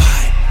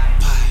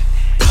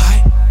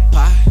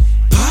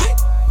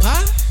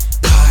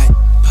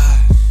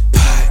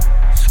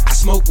 I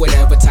smoke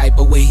whatever type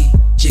of weed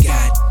you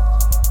got.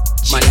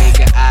 My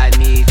nigga, I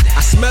need.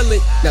 I smell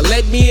it, now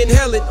let me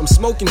inhale it. I'm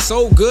smoking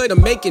so good,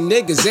 I'm making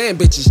niggas and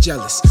bitches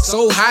jealous.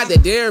 So high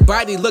that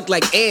everybody look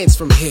like ants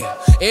from here.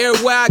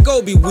 Everywhere I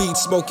go be weed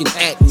smoking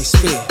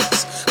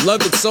atmospheres.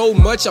 Love it so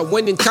much, I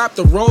went and copped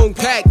the wrong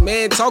pack.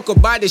 Man, talk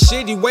about a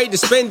shitty way to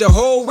spend a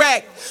whole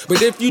rack.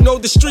 But if you know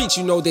the streets,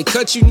 you know they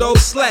cut you no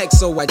slack.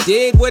 So I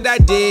did what I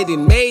did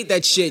and made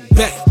that shit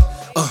back.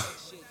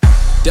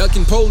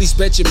 Ducking police,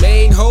 bet your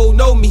main hoe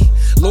know me.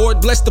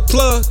 Lord bless the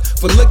plug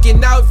for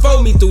looking out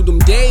for me. Through them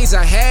days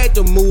I had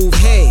to move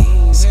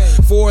haze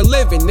for a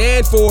living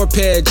and for a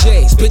pair of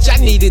J's. Bitch, I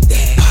needed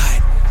that.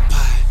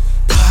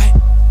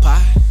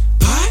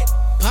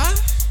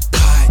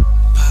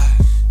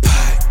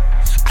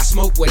 I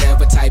smoke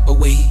whatever type of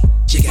weed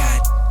you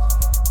got.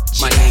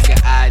 My nigga,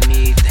 I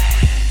need that.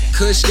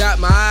 Kush got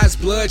my eyes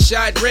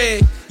bloodshot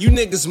red. You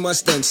niggas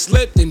must done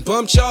slipped and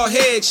bumped y'all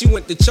head. She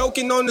went to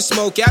choking on the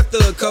smoke after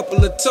a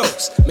couple of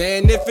toasts.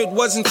 Man, if it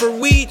wasn't for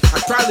weed,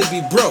 I'd probably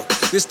be broke.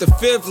 This the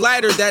 5th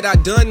lighter that I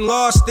done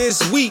lost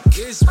this week.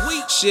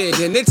 Shit,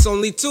 and it's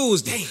only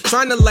Tuesday.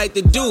 Tryna light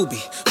the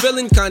doobie,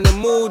 feeling kinda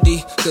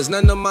moody. Cause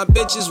none of my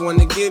bitches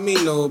wanna give me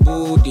no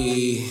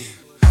booty.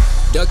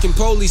 Ducking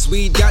police,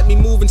 weed got me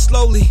moving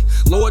slowly.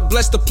 Lord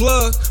bless the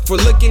plug for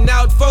looking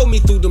out for me.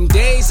 Through them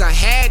days I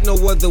had no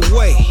other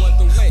way.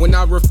 When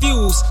I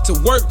refused to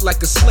work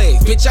like a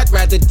slave, bitch, I'd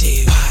rather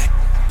dig. I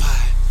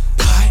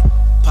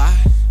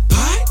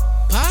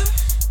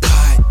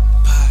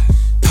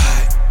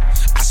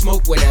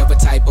smoke whatever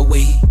type of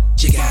weed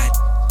you got.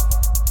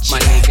 My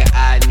nigga,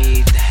 I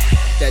need that.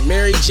 That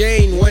Mary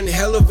Jane, one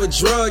hell of a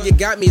drug. It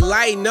got me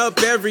lighting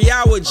up every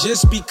hour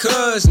just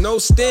because. No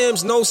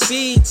stems, no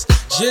seeds,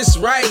 just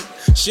right.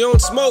 She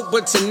don't smoke,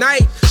 but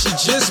tonight she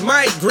just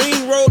might.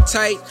 Green roll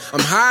tight,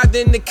 I'm higher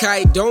than the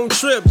kite. Don't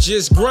trip,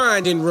 just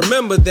grind and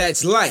remember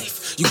that's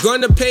life. You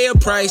gonna pay a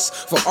price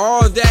for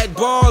all that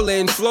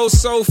ballin'. Flow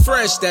so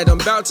fresh that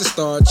I'm about to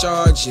start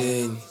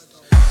charging.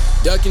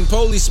 Ducking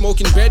police,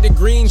 smoking better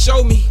green,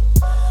 show me.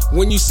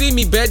 When you see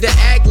me, better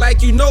act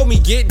like you know me.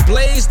 Get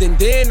blazed and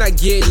then I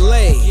get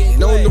laid.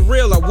 And on the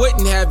real, I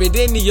wouldn't have it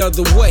any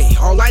other way.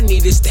 All I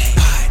need is that.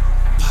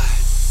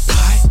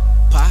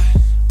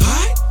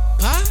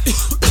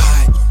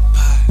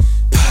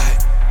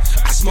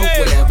 I smoke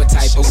whatever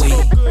type of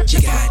weed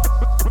you got.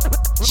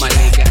 My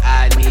nigga,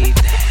 I need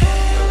that.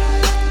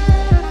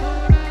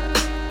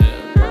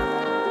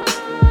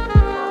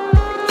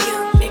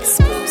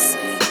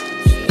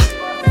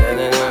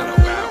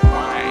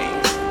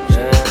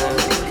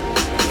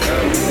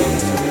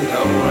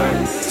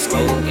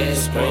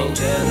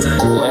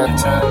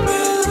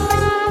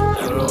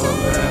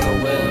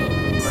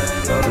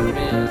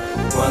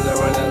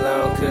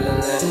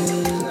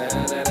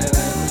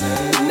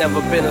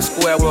 Never been a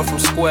square one from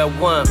square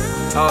one.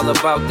 All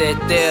about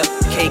that there.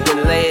 cake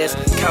and last.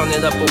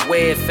 Counted up a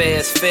way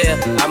fast fare.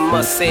 I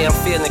must say I'm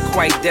feeling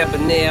quite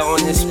debonair on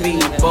this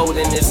speedboat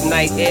in this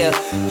night air.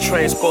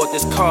 Transport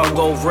this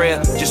cargo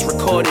rare. Just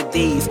recorded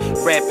these,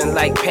 rapping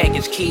like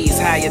package keys,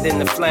 higher than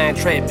the flying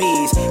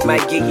trapeze.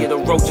 Might give you the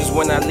roaches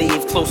when I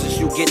leave. Closest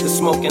you get to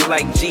smoking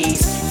like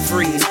G's.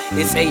 Freeze,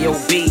 it's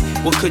AOB.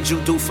 What could you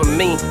do for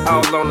me?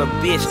 All on a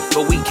bitch,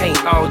 but we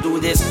can't all do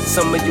this.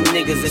 Some of you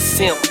niggas is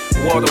simp.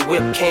 Water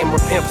whip, camera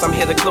pimps. I'm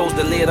here to close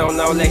the lid on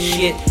all that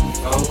shit.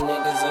 Old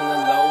niggas in the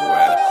low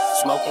ride,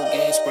 smoking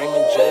gas,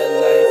 screaming jet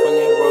life when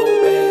they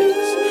roll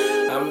bags.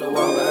 I'm the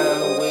one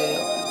behind the wheel,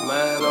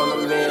 mine on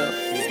the mill.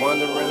 Just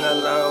wondering how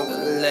long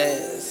it'll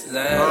last.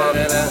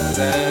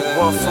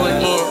 One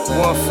foot in,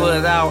 one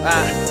foot out.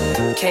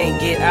 I can't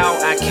get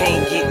out, I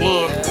can't get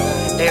in.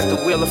 As the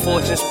wheel of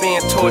fortune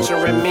spin,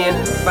 torturing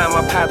men. Find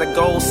my pot of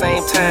gold,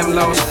 same time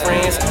lost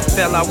friends.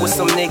 Fell out with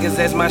some niggas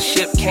as my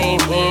ship came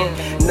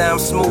in. Now I'm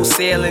smooth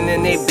sailing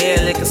and they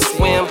barely could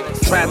swim.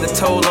 Tried to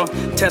told them,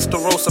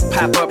 Testarossa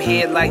pop up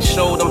head like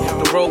showed them.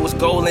 The road was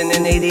golden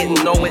and they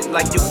didn't know it,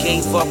 like you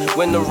gave up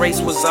when the race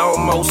was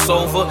almost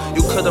over.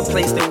 You could've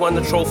placed and won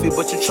the trophy,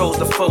 but you chose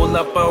to fold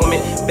up on me.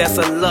 Best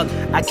of luck,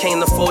 I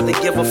can't afford to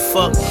give a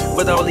fuck.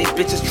 But all these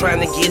bitches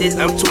trying to get it,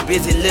 I'm too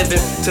busy living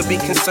to be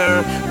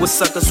concerned with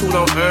suckers who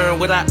don't earn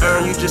what I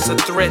earn. You just a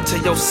threat to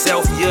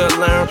yourself, you'll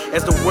learn.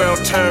 As the world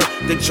turns,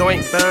 the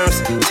joint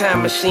burns.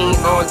 Time machine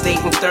on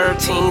dating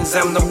 13s,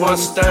 I'm the one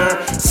stern.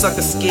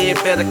 Sucker scared,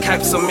 better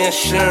cop some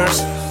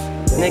insurance.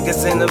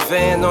 Niggas in the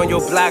van on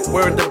your block,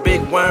 word the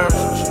big worm.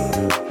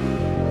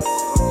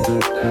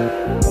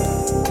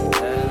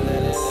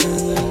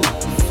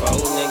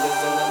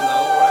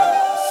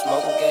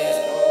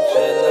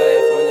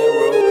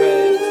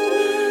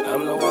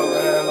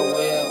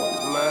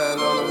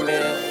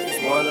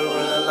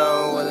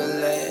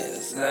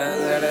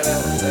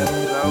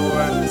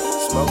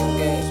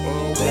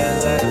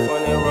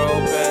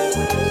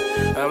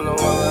 I'm the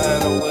one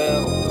behind the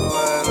wheel,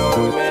 mine on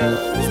the mill.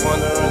 Just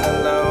wandering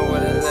along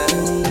with it left.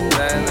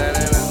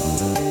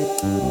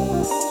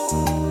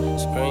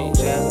 Screen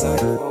jam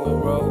like when we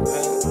roll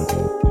back.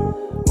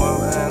 One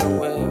behind the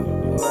wheel,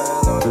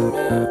 mine on the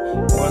mill.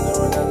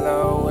 Wandering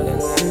along with it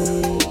left.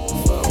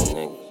 Fuck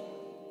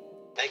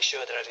niggas. Make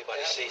sure that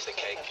everybody sees the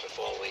cake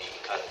before we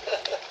cut it.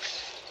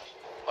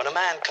 When a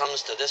man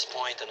comes to this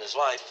point in his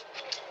life,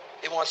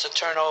 he wants to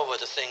turn over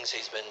the things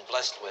he's been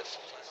blessed with.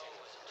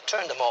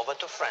 Turn them over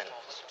to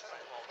friends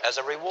as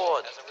a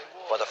reward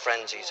for the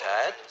friends he's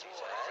had,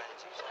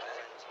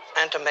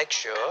 and to make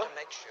sure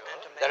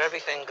that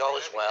everything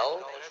goes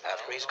well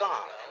after he's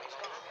gone.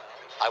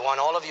 I want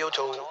all of you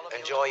to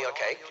enjoy your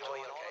cake.